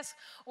DISC test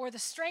or the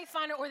Strength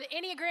Finder or the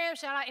Enneagram.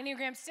 Shout out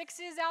Enneagram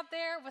 6s out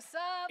there. What's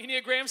up?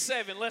 Enneagram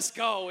 7. Let's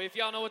go. If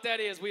y'all know what that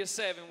is, we are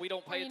 7. We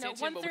don't pay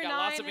attention, but we got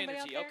lots of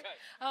energy.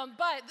 Okay.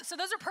 But so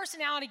those are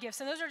personality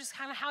gifts, and those are just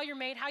kind of how you're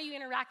made, how you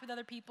interact with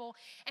other people.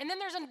 And then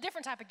there's a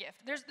different type of gift.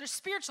 There's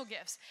spiritual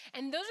gifts,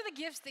 and those are the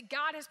gifts that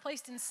God has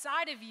placed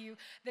inside of you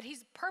that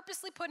he's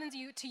purposely put into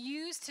you to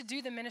use to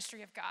do the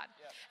ministry of God.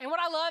 Yeah. And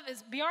what I love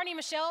is Bjarne and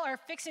Michelle are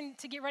fixing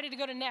to get ready to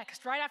go to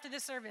Next right after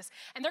this service,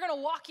 and they're going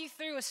to walk you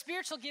through a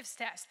spiritual gifts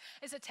test.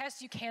 It's a test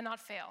you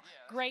cannot fail.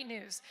 Yeah. Great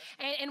news.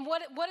 And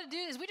what it do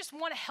is we just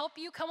want to help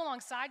you, come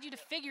alongside you to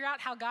figure out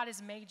how God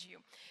has made you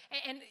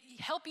and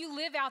help you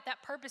live out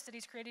that purpose that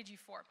he's created you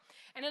for.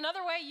 And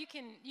another way you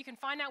can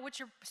find out what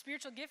your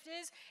spiritual gift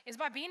is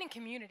by being in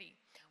community.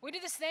 We do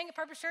this thing at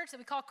Purpose Church that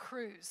we call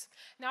cruise.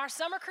 Now, our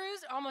summer cruise,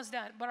 almost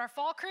done, but our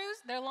fall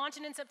cruise, they're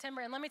launching in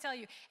September. And let me tell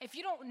you, if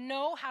you don't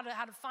know how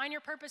to find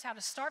your purpose, how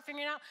to start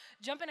figuring it out,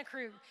 jump in a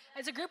crew.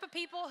 It's a group of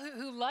people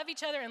who love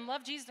each other and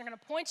love Jesus. They're going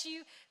to point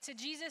you to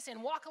Jesus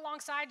and walk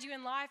alongside you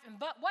in life.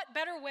 But what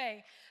better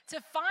way to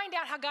find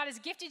out how God has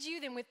gifted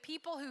you than with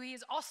people who he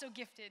has also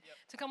gifted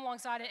to come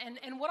alongside it.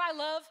 And what I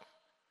love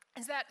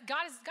is that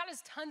God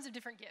has tons of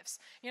different gifts.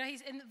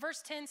 He's in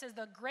verse 10 says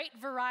the great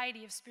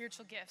variety of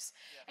spiritual gifts.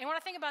 Yeah. And when I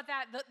think about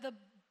that, the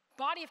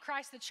body of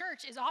Christ, the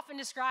church, is often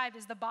described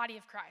as the body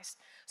of Christ.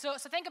 So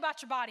think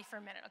about your body for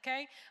a minute,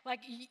 okay?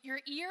 Like your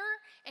ear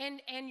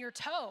and your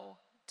toe,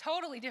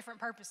 totally different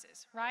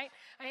purposes, right?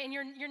 And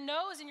your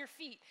nose and your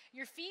feet.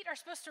 Your feet are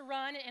supposed to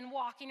run and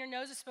walk, and your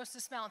nose is supposed to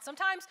smell. And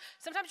sometimes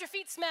your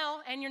feet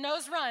smell and your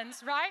nose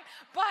runs, right?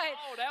 But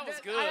that was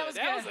good.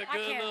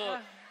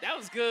 That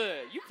was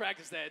good. You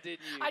practiced that, didn't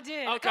you? I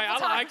did. Okay, I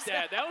like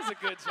that. That was a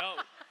good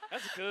joke.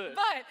 That's good.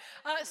 But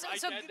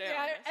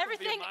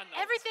everything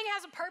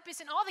has a purpose,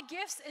 and all the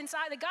gifts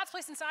inside that God's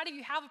placed inside of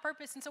you have a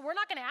purpose. And so we're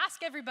not going to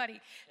ask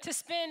everybody to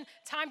spend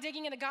time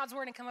digging into God's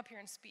word and come up here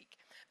and speak.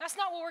 That's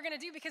not what we're going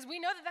to do, because we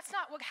know that that's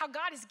not how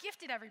God has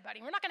gifted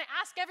everybody. We're not going to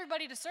ask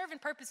everybody to serve in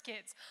Purpose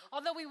Kids,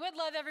 although we would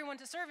love everyone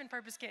to serve in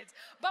Purpose Kids.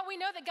 But we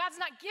know that God's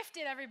not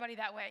gifted everybody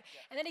that way.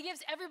 And then he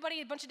gives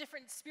everybody a bunch of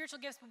different spiritual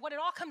gifts. But what it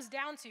all comes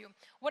down to,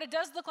 what it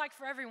does look like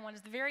for everyone,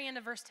 is the very end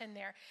of verse 10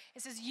 there.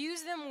 It says,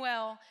 use them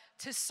well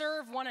to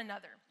serve one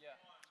another. Yeah.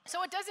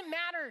 So it doesn't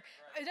matter.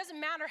 It doesn't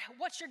matter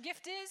what your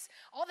gift is.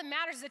 All that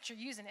matters is that you're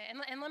using it.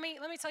 And let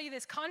me tell you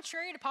this.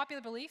 Contrary to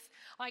popular belief,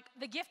 like,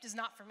 the gift is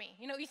not for me.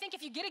 You know, you think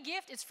if you get a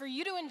gift, it's for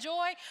you to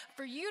enjoy,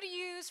 for you to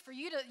use, for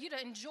you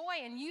to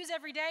enjoy and use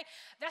every day.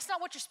 That's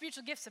not what your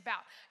spiritual gift's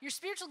about. Your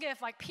spiritual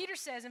gift, like Peter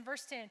says in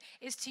verse 10,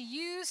 is to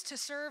use to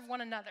serve one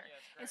another.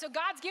 And so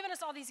God's given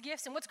us all these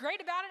gifts, and what's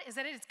great about it is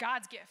that it is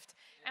God's gift.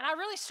 And I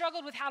really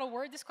struggled with how to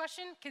word this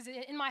question, because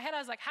in my head I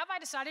was like, have I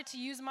decided to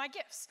use my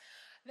gifts?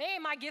 They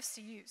ain't my gifts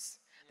to use.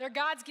 They're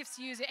God's gifts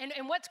to use.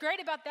 And what's great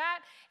about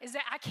that is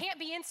that I can't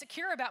be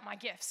insecure about my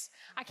gifts.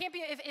 I can't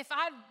be, if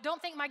I don't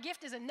think my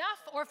gift is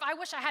enough, or if I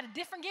wish I had a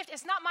different gift,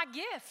 it's not my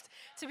gift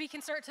to be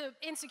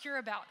insecure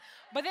about.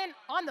 But then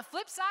on the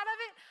flip side of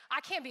it, I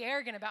can't be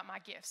arrogant about my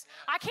gifts.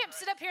 I can't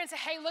sit up here and say,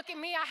 hey, look at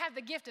me. I have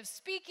the gift of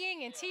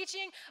speaking and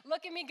teaching.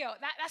 Look at me go.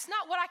 That's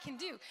not what I can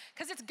do,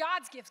 because it's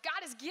God's gift.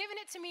 God has given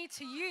it to me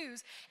to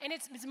use, and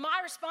it's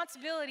my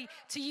responsibility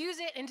to use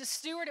it and to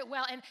steward it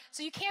well. And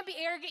so you can't be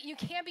arrogant. You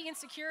can't be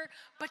insecure.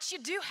 But you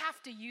do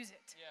have to use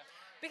it. Yeah.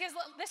 Because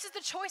this is the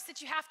choice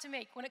that you have to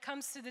make when it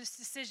comes to this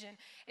decision,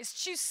 is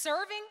choose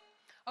serving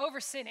over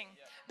sitting.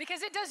 Yeah.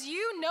 Because it does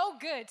you no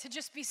good to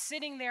just be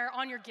sitting there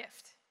on your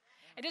gift.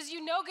 It does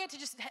you no good to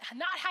just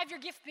not have your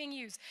gift being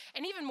used.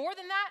 And even more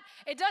than that,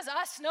 it does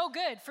us no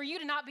good for you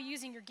to not be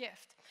using your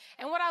gift.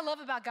 And what I love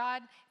about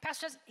God,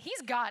 Pastor Justin,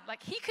 he's God.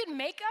 Like, he could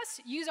make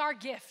us use our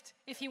gift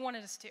if he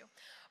wanted us to.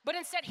 But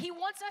instead, he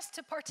wants us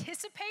to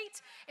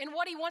participate in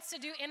what he wants to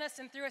do in us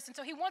and through us. And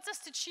so he wants us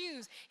to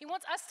choose. He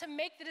wants us to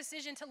make the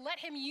decision to let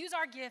him use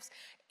our gifts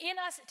in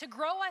us, to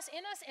grow us, in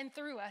us, and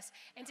through us,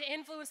 and to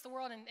influence the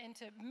world and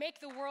to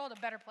make the world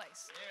a better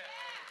place.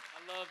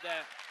 Yeah. I love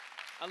that.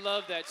 I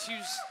love that.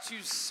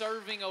 Choose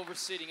serving over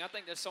sitting. I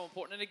think that's so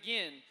important. And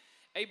again,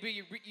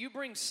 AB, you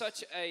bring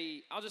such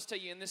I'll just tell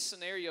you, in this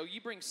scenario, you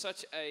bring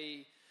such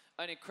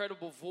an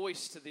incredible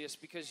voice to this,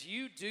 because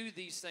you do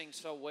these things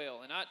so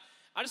well. And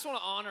I just want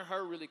to honor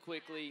her really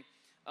quickly.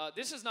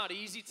 This is not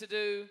easy to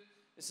do.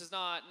 This is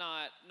not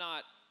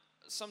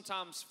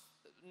sometimes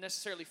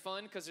necessarily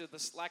fun because of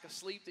the lack of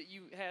sleep that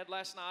you had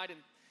last night, and,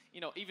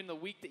 you know, even the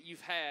week that you've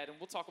had. And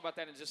we'll talk about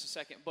that in just a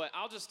second. But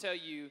I'll just tell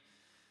you,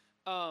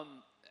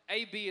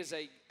 AB is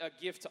a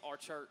gift to our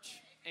church,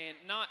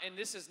 and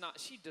this is not.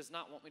 She does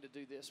not want me to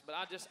do this, but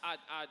I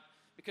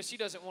because she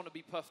doesn't want to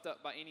be puffed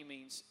up by any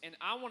means. And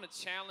I want to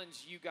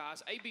challenge you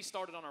guys. AB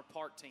started on our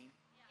park team.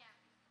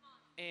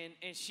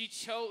 And she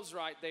chose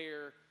right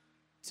there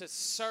to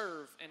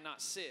serve and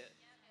not sit.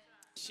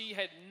 She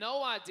had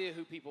no idea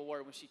who people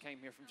were when she came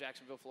here from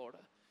Jacksonville, Florida.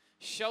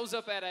 Shows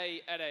up at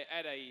a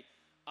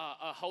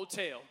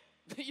hotel.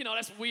 You know,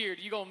 that's weird.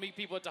 You're going to meet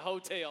people at the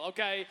hotel,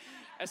 okay?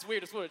 That's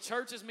weird. That's what a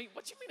church is meeting.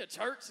 What you mean a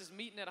church is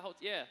meeting at a hotel?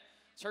 Yeah,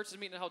 church is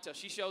meeting at a hotel.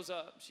 She shows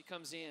up. She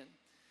comes in.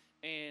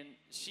 And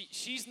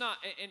she's not,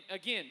 and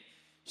again,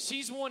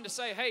 she's one to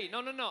say, hey, no,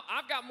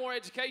 I've got more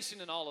education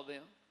than all of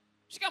them.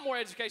 She got more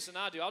education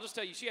than I do. I'll just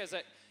tell you, she has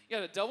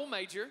a double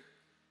major,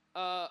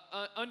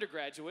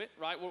 undergraduate,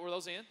 right? What were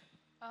those in?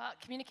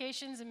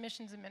 Communications and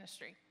missions and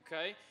ministry.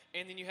 Okay.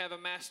 And then you have a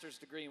master's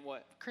degree in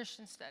what?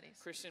 Christian studies.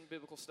 Christian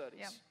biblical studies.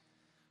 Yep.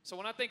 So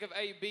when I think of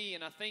AB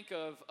and I think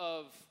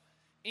of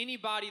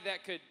anybody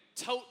that could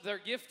tote their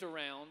gift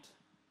around,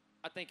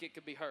 I think it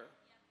could be her.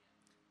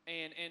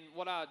 And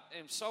what I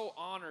am so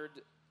honored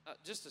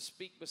just to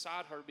speak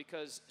beside her,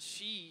 because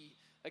she,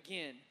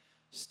 again,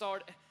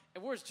 started.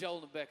 And where's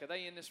Joel and Becca? Are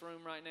they in this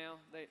room right now?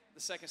 The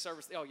second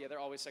service. Oh, yeah, they're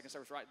always second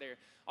service right there.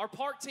 Our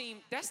park team,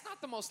 that's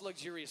not the most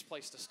luxurious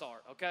place to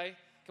start, okay?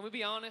 Can we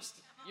be honest?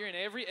 You're in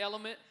every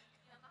element.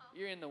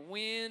 You're in the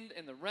wind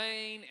and the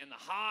rain and the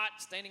hot,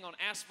 standing on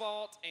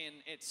asphalt, and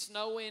it's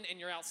snowing, and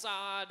you're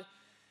outside.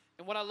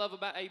 And what I love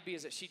about AB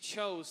is that she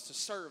chose to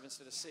serve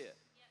instead of sit.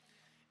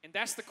 And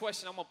that's the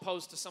question I'm going to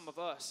pose to some of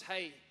us.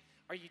 Hey,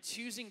 are you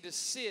choosing to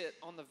sit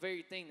on the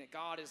very thing that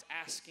God is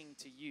asking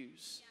to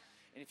use?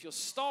 And if you'll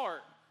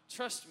start,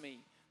 trust me,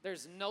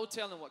 there's no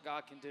telling what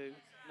God can do.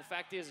 And the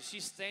fact is, if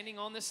she's standing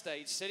on this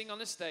stage, sitting on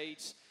this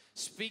stage,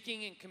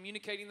 speaking and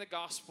communicating the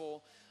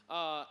gospel,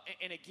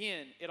 and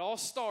again, it all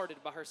started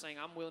by her saying,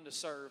 I'm willing to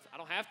serve. I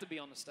don't have to be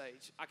on the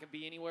stage. I can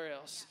be anywhere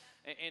else.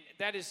 And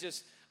that is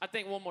just, I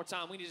think one more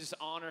time, we need to just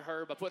honor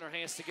her by putting our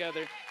hands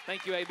together.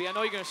 Thank you, AB. I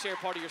know you're going to share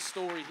part of your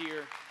story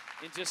here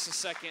in just a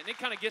second. And it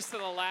kind of gets to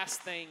the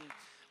last thing.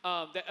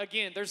 That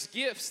again, there's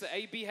gifts that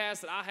AB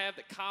has, that I have,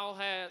 that Kyle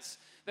has,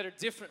 that are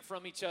different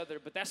from each other.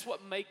 But that's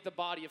what makes the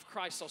body of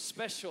Christ so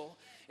special,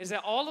 is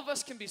that all of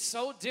us can be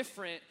so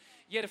different,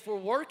 yet if we're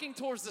working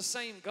towards the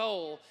same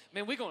goal,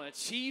 man, we're going to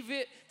achieve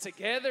it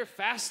together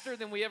faster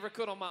than we ever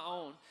could on my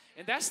own.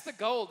 And that's the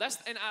goal.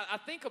 And I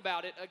think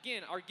about it,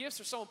 again, our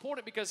gifts are so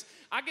important because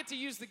I get to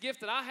use the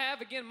gift that I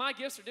have. Again, my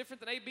gifts are different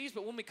than AB's,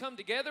 but when we come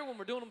together, when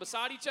we're doing them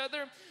beside each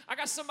other, I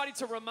got somebody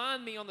to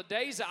remind me on the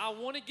days that I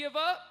want to give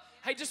up,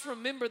 hey, just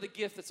remember the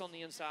gift that's on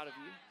the inside of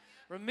you.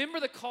 Remember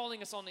the calling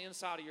that's on the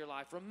inside of your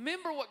life.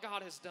 Remember what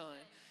God has done.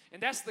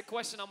 And that's the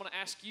question I'm going to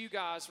ask you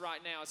guys right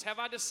now is, have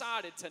I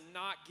decided to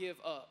not give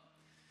up?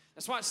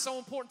 That's why it's so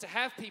important to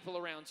have people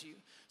around you.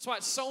 That's why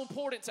it's so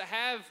important to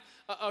have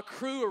a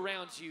crew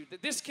around you.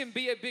 That this can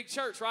be a big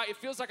church, right? It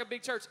feels like a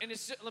big church. And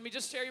let me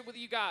just share it with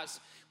you guys.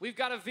 We've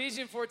got a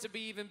vision for it to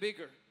be even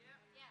bigger.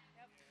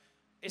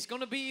 It's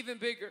going to be even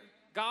bigger.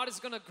 God is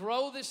going to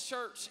grow this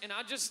church. And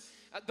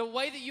the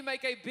way that you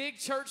make a big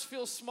church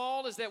feel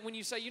small is that when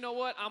you say, you know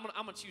what, I'm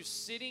going to choose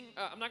sitting.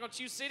 I'm not going to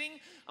choose sitting.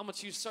 I'm going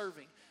to choose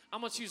serving. I'm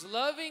going to choose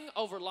loving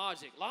over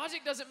logic. Logic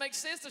doesn't make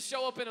sense to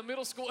show up in a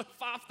middle school at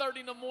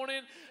 5:30 in the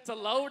morning to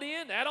load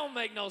in. That don't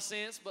make no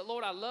sense. But,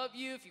 Lord, I love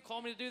you. If you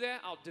call me to do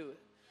that, I'll do it.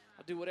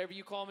 I'll do whatever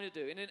you call me to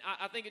do. And then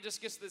I think it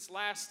just gets to this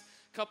last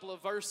couple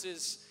of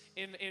verses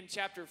in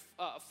chapter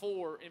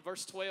 4, in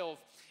verse 12.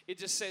 It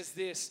just says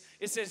this.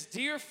 It says,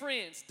 dear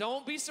friends,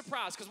 don't be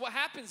surprised. Because what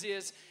happens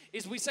is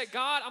we say,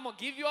 God, I'm going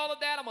to give you all of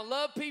that. I'm going to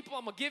love people.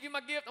 I'm going to give you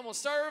my gift. I'm going to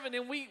serve. And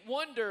then we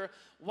wonder,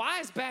 why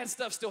is bad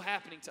stuff still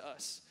happening to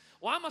us?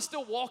 Why am I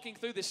still walking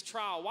through this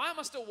trial? Why am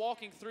I still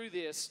walking through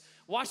this?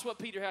 Watch what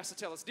Peter has to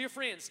tell us. Dear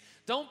friends,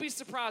 don't be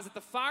surprised at the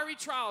fiery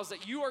trials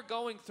that you are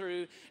going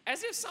through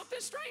as if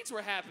something strange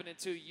were happening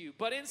to you.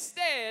 But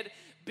instead,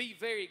 be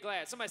very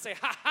glad. Somebody say,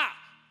 ha ha.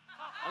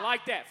 I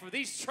like that. For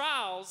these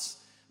trials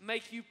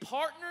make you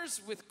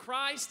partners with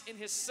Christ in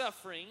his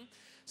suffering,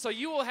 so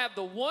you will have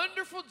the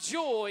wonderful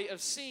joy of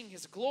seeing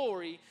his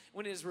glory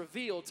when it is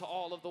revealed to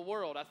all of the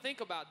world. I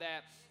think about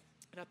that,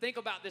 and I think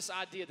about this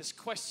idea, this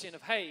question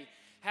of, hey,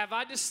 have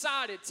I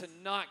decided to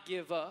not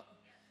give up?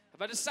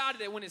 Have I decided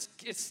that when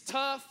it's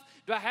tough,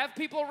 do I have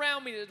people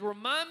around me that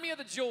remind me of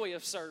the joy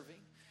of serving?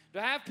 Do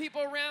I have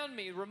people around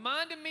me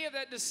reminding me of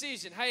that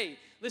decision? Hey,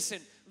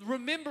 listen,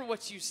 remember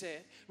what you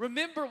said.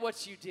 Remember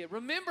what you did.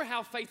 Remember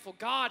how faithful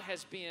God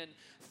has been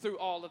through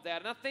all of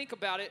that. And I think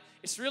about it,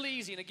 it's really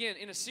easy. And again,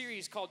 in a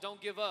series called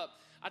Don't Give Up,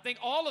 I think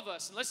all of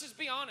us, and let's just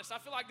be honest, I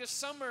feel like this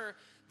summer,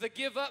 the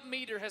give up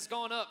meter has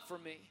gone up for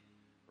me,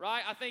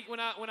 right? I think when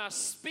I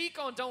speak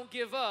on Don't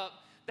Give Up,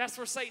 that's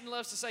where Satan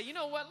loves to say, you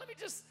know what, let me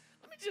just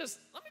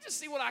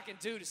see what I can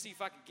do to see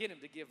if I can get him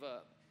to give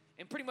up.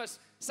 And pretty much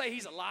say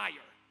he's a liar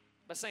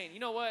by saying, you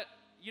know what,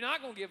 you're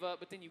not going to give up,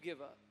 but then you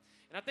give up.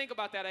 And I think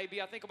about that,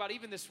 AB. I think about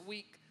even this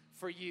week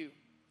for you,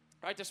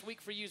 right? This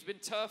week for you has been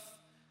tough,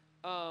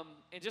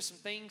 and just some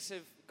things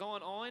have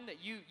gone on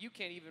that you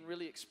can't even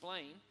really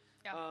explain.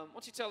 Yeah. Why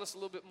don't you tell us a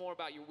little bit more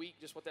about your week,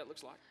 just what that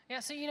looks like?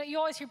 Yeah, so, you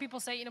always hear people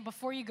say,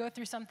 before you go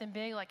through something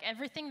big, like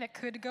everything that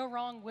could go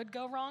wrong would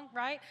go wrong,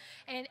 right?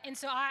 And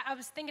so I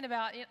was thinking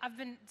about it. I've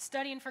been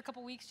studying for a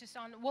couple weeks just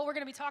on what we're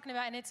going to be talking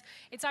about, and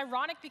it's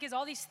ironic because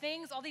all these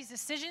things, all these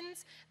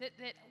decisions that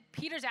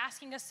Peter's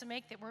asking us to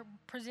make that we're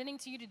presenting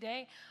to you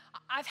today,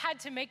 I've had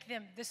to make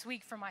them this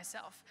week for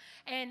myself.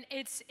 And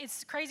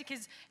it's crazy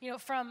because,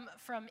 from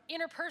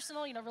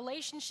interpersonal,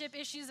 relationship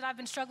issues that I've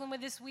been struggling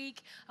with this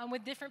week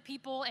with different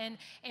people,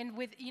 and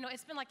with,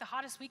 it's been like the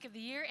hottest week of the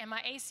year, and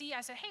my AC,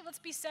 I said, hey, let's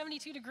be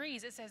 72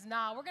 degrees. It says,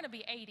 nah, we're going to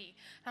be 80.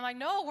 I'm like,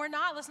 no, we're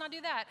not. Let's not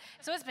do that.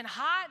 So it's been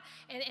hot,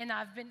 and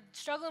I've been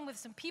struggling with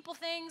some people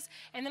things,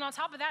 and then on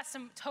top of that,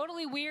 some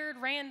totally weird,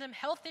 random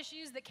health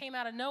issues that came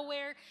out of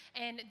nowhere,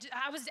 and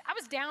I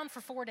was down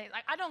for 4 days.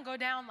 Like, I don't go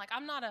down. Like, I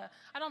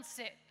don't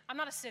sit. I'm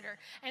not a sitter.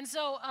 And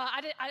so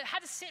I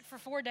had to sit for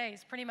 4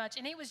 days pretty much,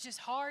 and it was just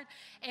hard,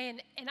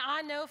 and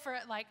I know for,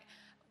 like,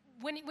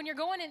 when you're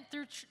going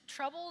through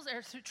troubles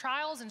or through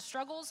trials and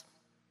struggles,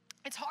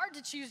 it's hard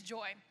to choose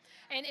joy.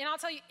 And I'll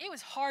tell you, it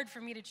was hard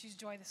for me to choose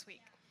joy this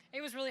week. It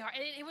was really hard.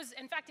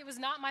 In fact, it was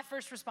not my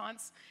first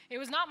response. It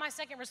was not my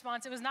second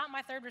response. It was not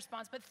my third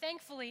response. But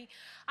thankfully,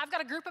 I've got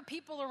a group of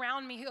people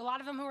around me, a lot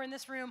of them who are in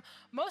this room,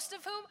 most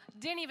of whom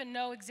didn't even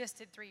know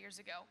existed 3 years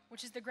ago,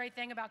 which is the great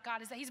thing about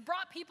God, is that he's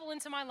brought people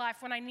into my life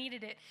when I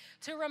needed it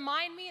to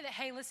remind me that,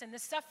 hey, listen,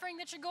 this suffering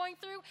that you're going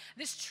through,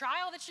 this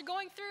trial that you're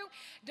going through,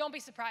 don't be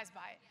surprised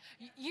by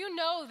it. You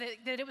know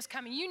that it was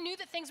coming. You knew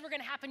that things were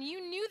going to happen.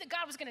 You knew that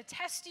God was going to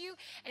test you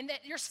and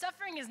that your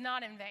suffering is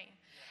not in vain.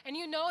 And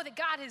you know that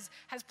God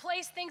has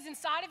placed things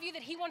inside of you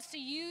that he wants to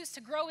use to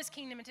grow his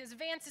kingdom and to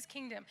advance his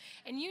kingdom.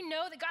 And you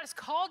know that God has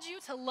called you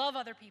to love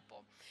other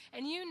people.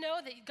 And you know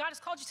that God has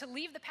called you to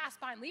leave the past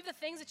behind. Leave the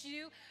things that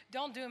you do,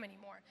 don't do them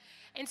anymore.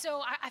 And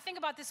so I think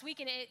about this week,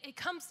 and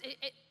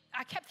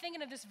I kept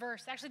thinking of this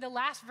verse, actually the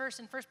last verse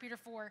in 1 Peter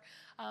 4.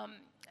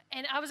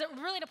 And I was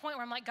really at a point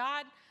where I'm like,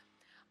 God,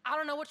 I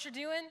don't know what you're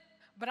doing,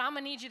 but I'm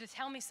going to need you to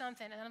tell me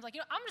something. And I was like,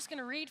 I'm just going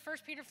to read 1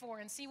 Peter 4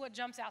 and see what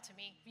jumps out to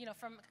me,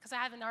 because I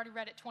haven't already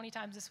read it 20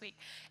 times this week.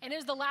 And it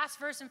was the last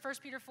verse in 1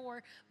 Peter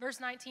 4, verse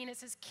 19. It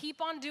says,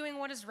 keep on doing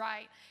what is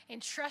right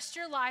and trust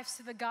your lives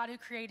to the God who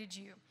created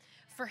you,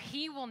 for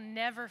he will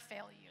never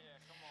fail you.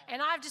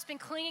 And I've just been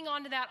clinging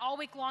on to that all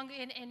week long,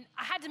 and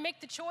I had to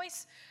make the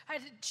choice. I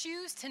had to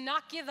choose to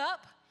not give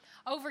up.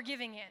 over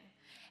giving in.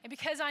 And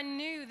because I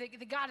knew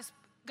that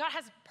God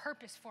has a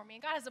purpose for me,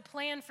 and God has a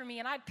plan for me,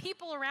 and I had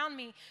people around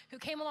me who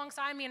came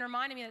alongside me and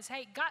reminded me that,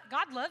 hey,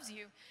 God loves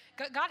you.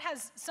 God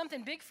has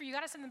something big for you.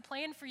 God has something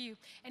planned for you,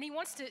 and He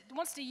wants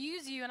to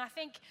use you. And I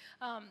think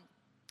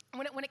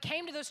when it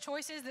came to those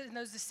choices and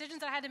those decisions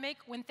that I had to make,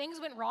 when things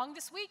went wrong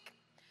this week,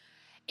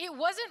 it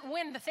wasn't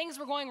when the things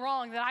were going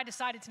wrong that I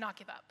decided to not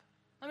give up.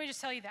 Let me just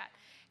tell you that.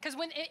 Because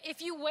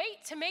if you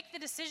wait to make the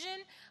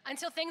decision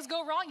until things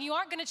go wrong, you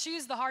aren't going to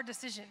choose the hard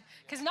decision.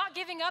 Because not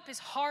giving up is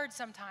hard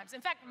sometimes.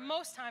 In fact,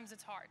 most times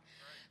it's hard.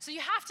 So you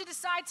have to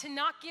decide to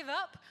not give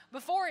up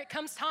before it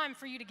comes time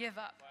for you to give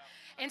up. Wow.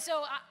 And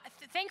so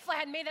thankfully I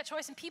had made that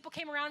choice, and people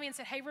came around me and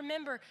said, hey,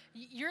 remember,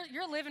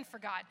 you're living for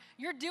God.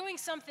 You're doing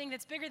something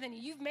that's bigger than you.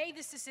 You've made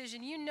this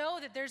decision. You know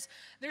that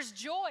there's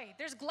joy,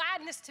 there's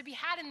gladness to be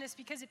had in this,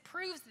 because it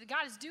proves that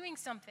God is doing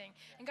something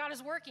and God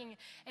is working.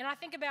 And I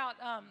think about,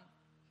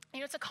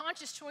 it's a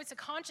conscious choice, a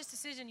conscious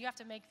decision you have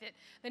to make,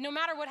 that no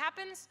matter what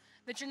happens,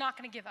 that you're not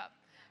going to give up.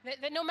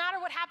 That no matter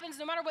what happens,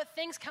 no matter what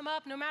things come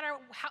up, no matter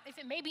if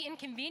it may be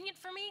inconvenient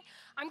for me,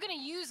 I'm going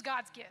to use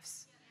God's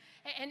gifts.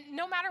 And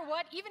no matter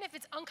what, even if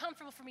it's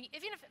uncomfortable for me,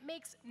 even if it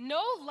makes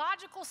no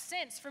logical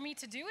sense for me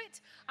to do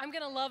it, I'm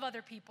going to love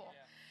other people.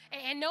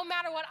 Yeah. And no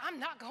matter what, I'm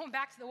not going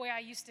back to the way I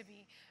used to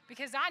be,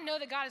 because I know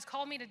that God has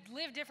called me to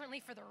live differently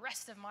for the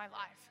rest of my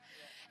life.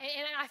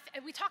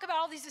 And we talk about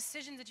all these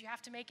decisions that you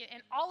have to make,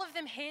 and all of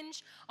them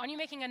hinge on you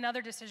making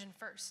another decision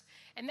first.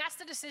 And that's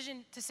the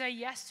decision to say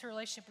yes to a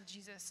relationship with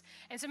Jesus.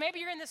 And so maybe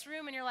you're in this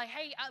room and you're like,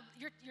 hey,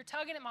 you're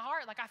tugging at my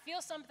heart. Like, I feel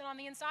something on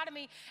the inside of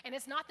me, and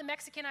it's not the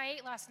Mexican I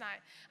ate last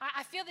night.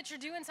 I feel that you're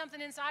doing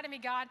something inside of me,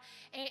 God.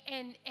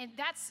 And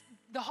that's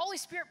the Holy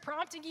Spirit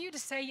prompting you to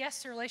say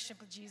yes to a relationship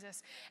with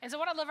Jesus. And so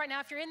what I love right now,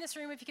 if you're in this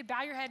room, if you could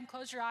bow your head and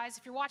close your eyes.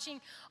 If you're watching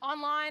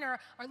online or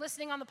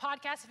listening on the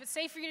podcast, if it's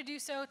safe for you to do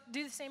so,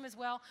 do the same as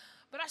well.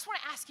 But I just want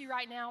to ask you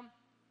right now,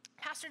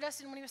 Pastor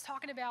Dustin, when he was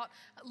talking about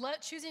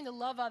choosing to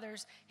love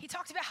others, he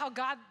talked about how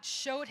God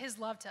showed his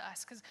love to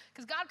us,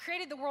 because God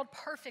created the world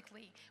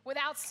perfectly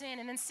without sin,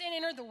 and then sin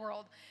entered the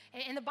world.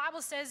 And the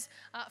Bible says,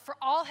 for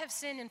all have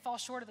sinned and fall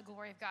short of the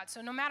glory of God.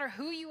 So no matter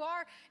who you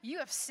are, you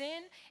have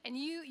sinned, and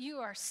you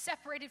are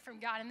separated from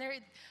God. And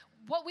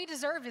what we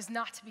deserve is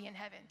not to be in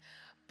heaven.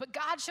 But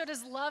God showed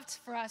his love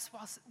for us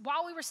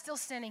while we were still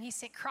sinning. He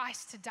sent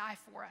Christ to die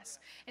for us.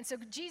 And so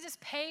Jesus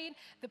paid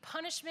the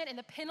punishment and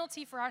the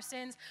penalty for our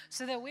sins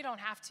so that we don't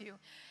have to.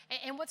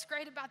 And what's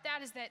great about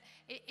that is that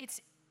it's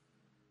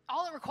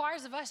all it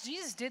requires of us,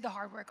 Jesus did the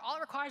hard work. All it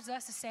requires of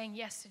us is saying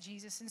yes to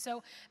Jesus. And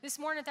so this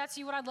morning, if that's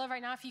you, what I'd love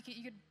right now, if you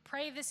could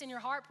pray this in your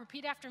heart,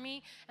 repeat after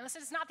me. And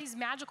listen, it's not these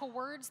magical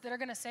words that are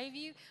going to save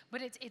you,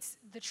 but it's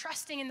the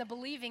trusting and the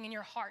believing in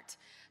your heart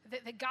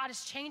that God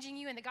is changing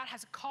you and that God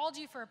has called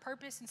you for a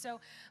purpose. And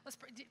so let's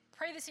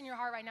pray this in your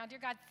heart right now. Dear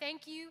God,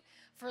 thank you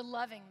for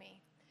loving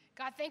me.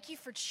 God, thank you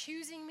for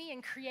choosing me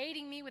and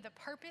creating me with a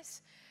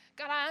purpose.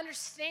 God, I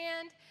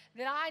understand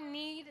that I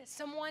need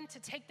someone to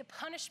take the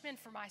punishment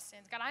for my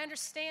sins. God, I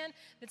understand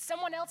that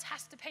someone else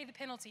has to pay the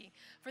penalty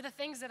for the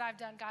things that I've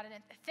done, God. And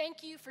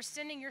thank you for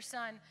sending your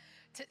son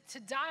to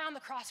die on the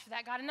cross for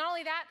that, God. And not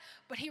only that,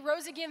 but he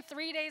rose again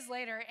 3 days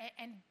later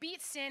and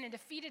beat sin and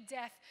defeated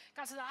death,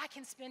 God, so that I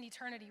can spend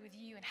eternity with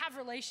you and have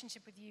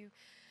relationship with you.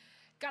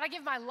 God, I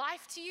give my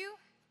life to you.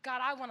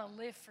 God, I want to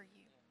live for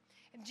you.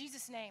 In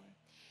Jesus' name.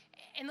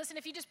 And listen,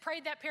 if you just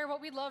prayed that prayer,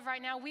 what we'd love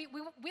right now,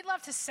 we'd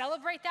love to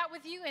celebrate that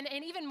with you. And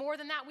even more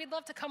than that, we'd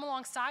love to come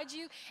alongside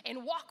you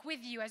and walk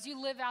with you as you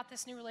live out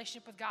this new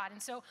relationship with God. And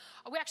so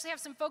we actually have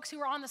some folks who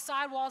are on the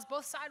sidewalls,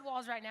 both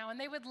sidewalls right now, and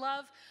they would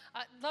love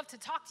to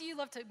talk to you,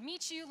 love to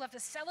meet you, love to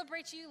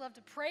celebrate you, love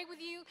to pray with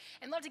you,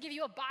 and love to give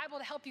you a Bible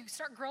to help you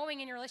start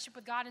growing in your relationship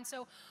with God. And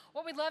so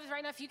what we'd love is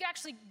right now, if you could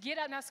actually get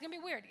up, now it's going to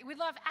be weird. We'd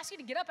love to ask you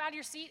to get up out of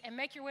your seat and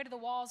make your way to the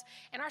walls.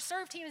 And our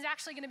serve team is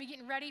actually going to be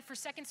getting ready for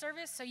second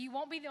service, so you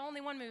won't be the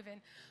only one moving.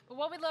 But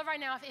what we'd love right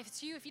now, if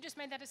it's you, if you just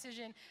made that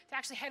decision to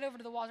actually head over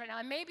to the walls right now,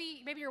 and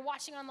maybe you're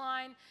watching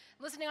online,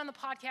 listening on the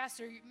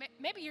podcast, or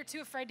maybe you're too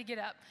afraid to get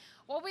up.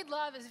 What we'd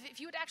love is if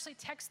you would actually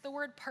text the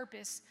word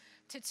purpose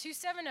to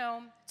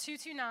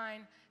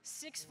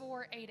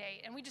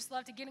 270-229-6488. And we just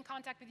love to get in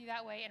contact with you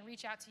that way and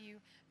reach out to you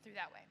through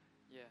that way.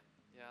 Yeah,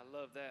 I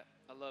love that.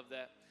 I love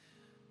that.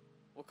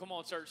 Well, come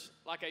on, church.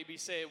 Like AB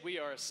said, we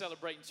are a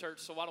celebrating church,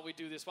 so why don't we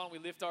do this? Why don't we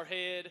lift our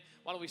head?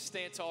 Why don't we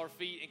stand to our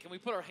feet? And can we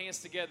put our hands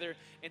together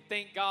and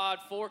thank God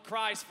for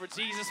Christ, for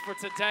Jesus, for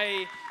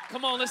today?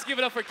 Come on, let's give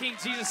it up for King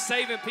Jesus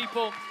saving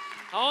people.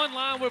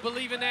 Online, we're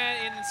believing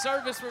that. In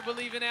service, we're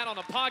believing that. On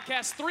a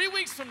podcast, 3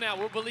 weeks from now,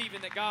 we're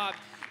believing that God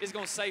is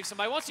going to save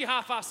somebody. Why don't you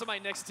high-five somebody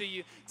next to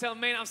you? Tell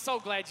them, man, I'm so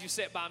glad you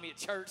sat by me at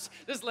church.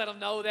 Just let them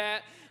know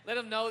that. Let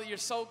them know that you're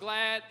so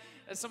glad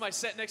that somebody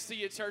sat next to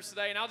you at church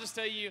today. And I'll just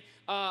tell you,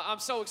 I'm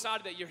so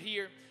excited that you're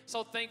here.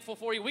 So thankful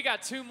for you. We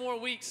got 2 more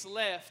weeks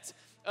left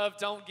of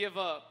Don't Give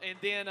Up. And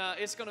then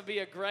it's going to be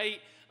a great,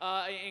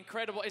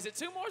 incredible. Is it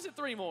 2 more or is it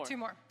 3 more? 2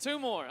 more. 2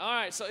 more. All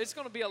right. So it's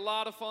going to be a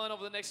lot of fun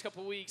over the next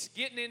couple of weeks,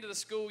 getting into the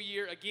school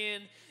year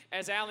again.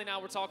 as Allie and I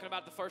were talking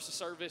about the first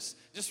service,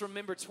 just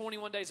remember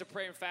 21 days of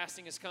prayer and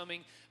fasting is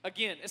coming.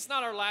 Again, it's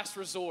not our last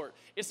resort.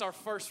 It's our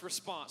first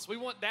response. We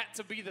want that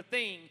to be the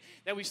thing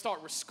that we start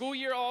our school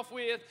year off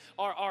with,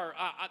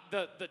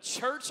 the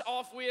church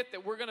off with,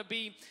 that we're going to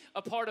be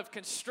a part of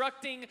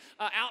constructing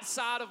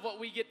outside of what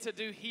we get to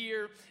do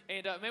here.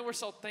 And man, we're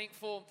so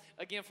thankful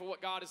again for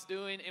what God is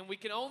doing. And we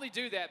can only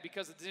do that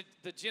because of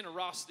the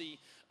generosity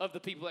of the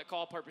people that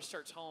call Purpose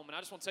Church home. And I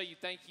just want to tell you,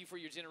 thank you for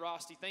your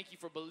generosity. Thank you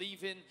for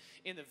believing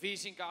in the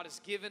vision God has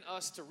given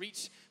us to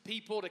reach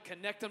people, to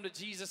connect them to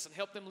Jesus and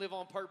help them live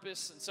on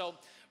purpose. And so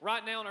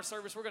right now in our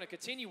service, we're going to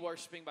continue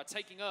worshiping by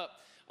taking up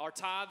our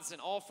tithes and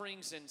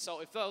offerings. And so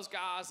if those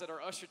guys that are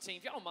usher team,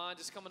 if y'all don't mind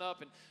just coming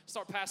up and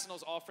start passing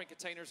those offering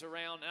containers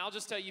around. And I'll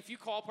just tell you, if you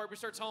call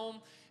Purpose Church home,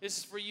 this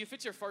is for you. If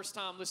it's your first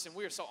time, listen,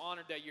 we are so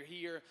honored that you're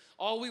here.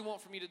 All we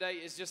want from you today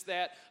is just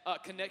that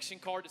connection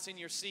card that's in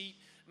your seat.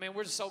 Man,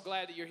 we're just so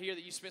glad that you're here,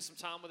 that you spent some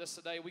time with us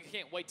today. We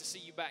can't wait to see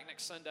you back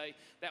next Sunday.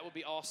 That would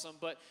be awesome.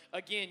 But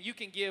again, you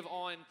can give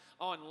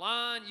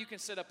online. You can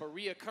set up a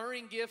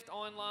reoccurring gift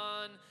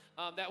online.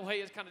 That way,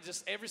 it's kind of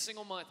just every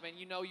single month, man,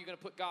 you know you're going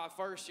to put God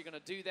first. You're going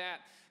to do that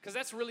because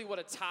that's really what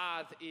a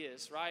tithe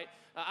is, right?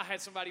 I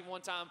had somebody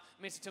one time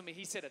mention to me,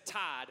 he said a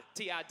tide,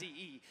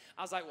 T-I-D-E.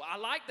 I was like, well, I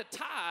like the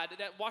tide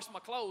that washed my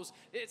clothes.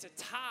 It's a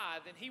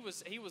tithe, and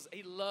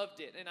he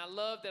loved it. And I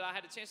loved that I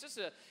had a chance just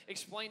to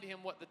explain to him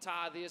what the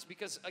tithe is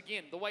because,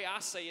 again, the way I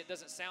say it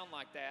doesn't sound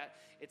like that.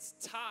 It's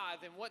tithe,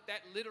 and what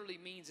that literally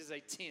means is a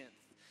tenth.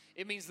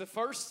 It means the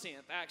first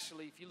tenth,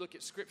 actually, if you look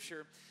at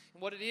Scripture.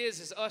 And what it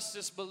is us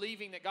just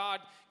believing that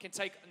God can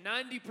take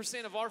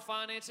 90% of our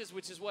finances,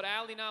 which is what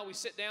Allie and I, we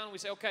sit down and we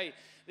say, okay,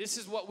 this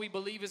is what we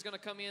believe is going to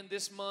come in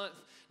this month.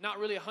 Not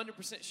really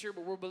 100% sure,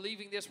 but we're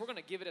believing this. We're going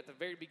to give it at the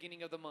very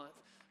beginning of the month.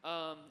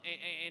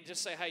 And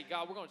just say, hey,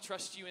 God, we're going to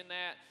trust you in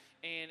that.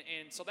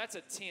 And so that's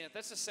a tenth.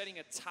 That's just setting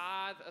a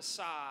tithe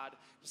aside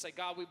to say,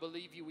 God, we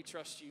believe you, we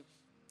trust you.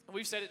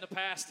 We've said it in the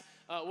past.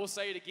 We'll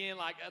say it again.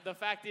 Like the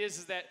fact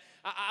is that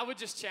I would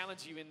just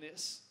challenge you in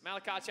this.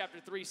 Malachi chapter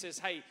 3 says,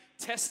 hey,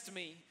 test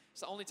me. It's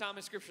the only time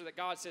in Scripture that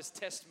God says,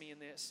 test me in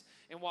this.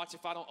 And watch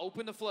if I don't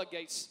open the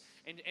floodgates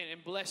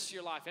and bless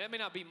your life. And that may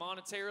not be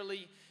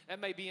monetarily. That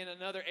may be in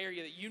another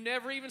area that you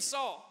never even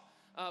saw.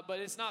 But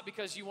it's not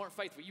because you weren't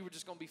faithful. You were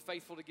just going to be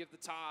faithful to give the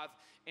tithe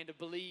and to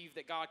believe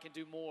that God can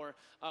do more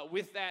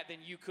with that than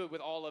you could with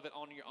all of it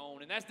on your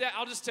own. And that's that.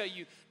 I'll just tell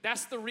you,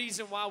 that's the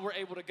reason why we're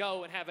able to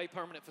go and have a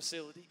permanent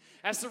facility.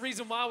 That's the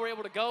reason why we're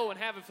able to go and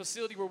have a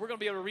facility where we're going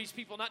to be able to reach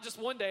people not just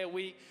one day a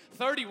week,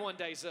 31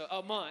 days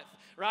a month,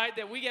 right?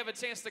 That we have a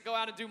chance to go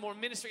out and do more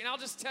ministry. And I'll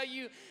just tell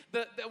you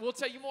that we'll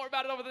tell you more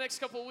about it over the next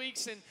couple of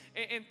weeks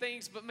and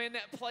things. But, man,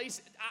 that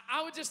place,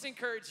 I would just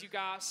encourage you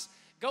guys,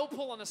 go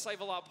pull on the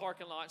Save-A-Lot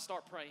parking lot and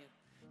start praying.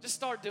 Just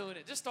start doing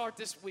it. Just start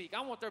this week. I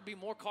want there to be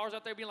more cars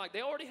out there being like,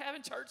 they already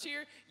having church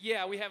here?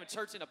 Yeah, we having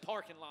church in a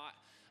parking lot.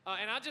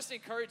 And I just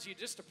encourage you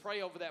just to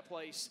pray over that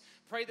place.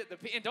 Pray that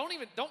and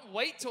don't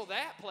wait till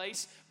that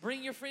place.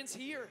 Bring your friends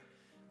here.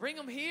 Bring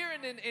them here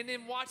and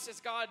then watch as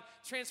God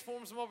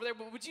transforms them over there.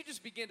 But would you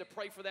just begin to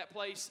pray for that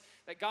place,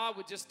 that God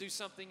would just do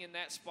something in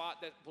that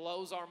spot that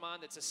blows our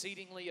mind, that's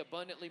exceedingly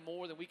abundantly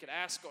more than we could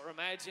ask or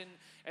imagine,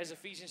 as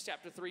Ephesians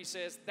chapter 3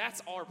 says.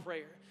 That's our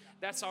prayer.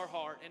 That's our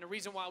heart. And the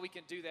reason why we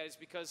can do that is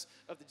because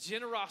of the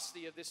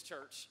generosity of this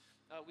church.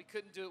 We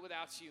couldn't do it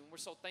without you, and we're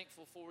so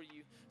thankful for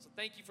you. So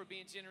thank you for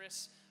being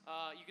generous.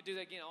 You can do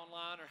that again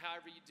online or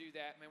however you do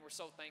that. Man, we're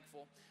so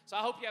thankful. So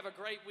I hope you have a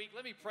great week.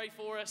 Let me pray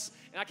for us,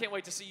 and I can't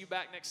wait to see you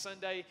back next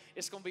Sunday.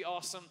 It's going to be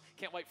awesome.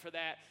 Can't wait for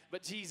that.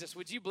 But Jesus,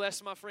 would you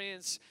bless my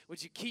friends?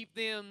 Would you keep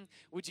them?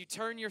 Would you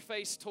turn your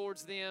face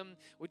towards them?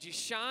 Would you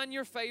shine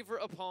your favor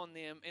upon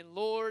them? And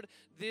Lord,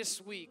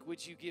 this week,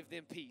 would you give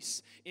them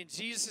peace? In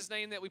Jesus'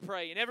 name that we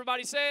pray. And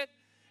everybody said,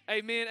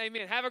 amen,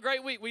 amen. Have a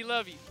great week. We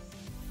love you.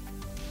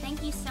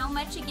 Thank you so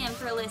much again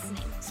for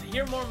listening. To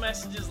hear more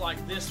messages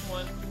like this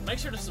one, make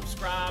sure to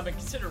subscribe and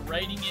consider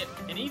rating it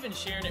and even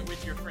sharing it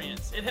with your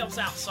friends. It helps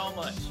out so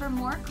much. For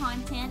more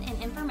content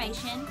and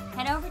information,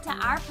 head over to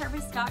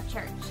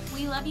ourpurpose.church.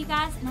 We love you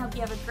guys and hope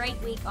you have a great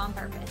week on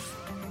purpose.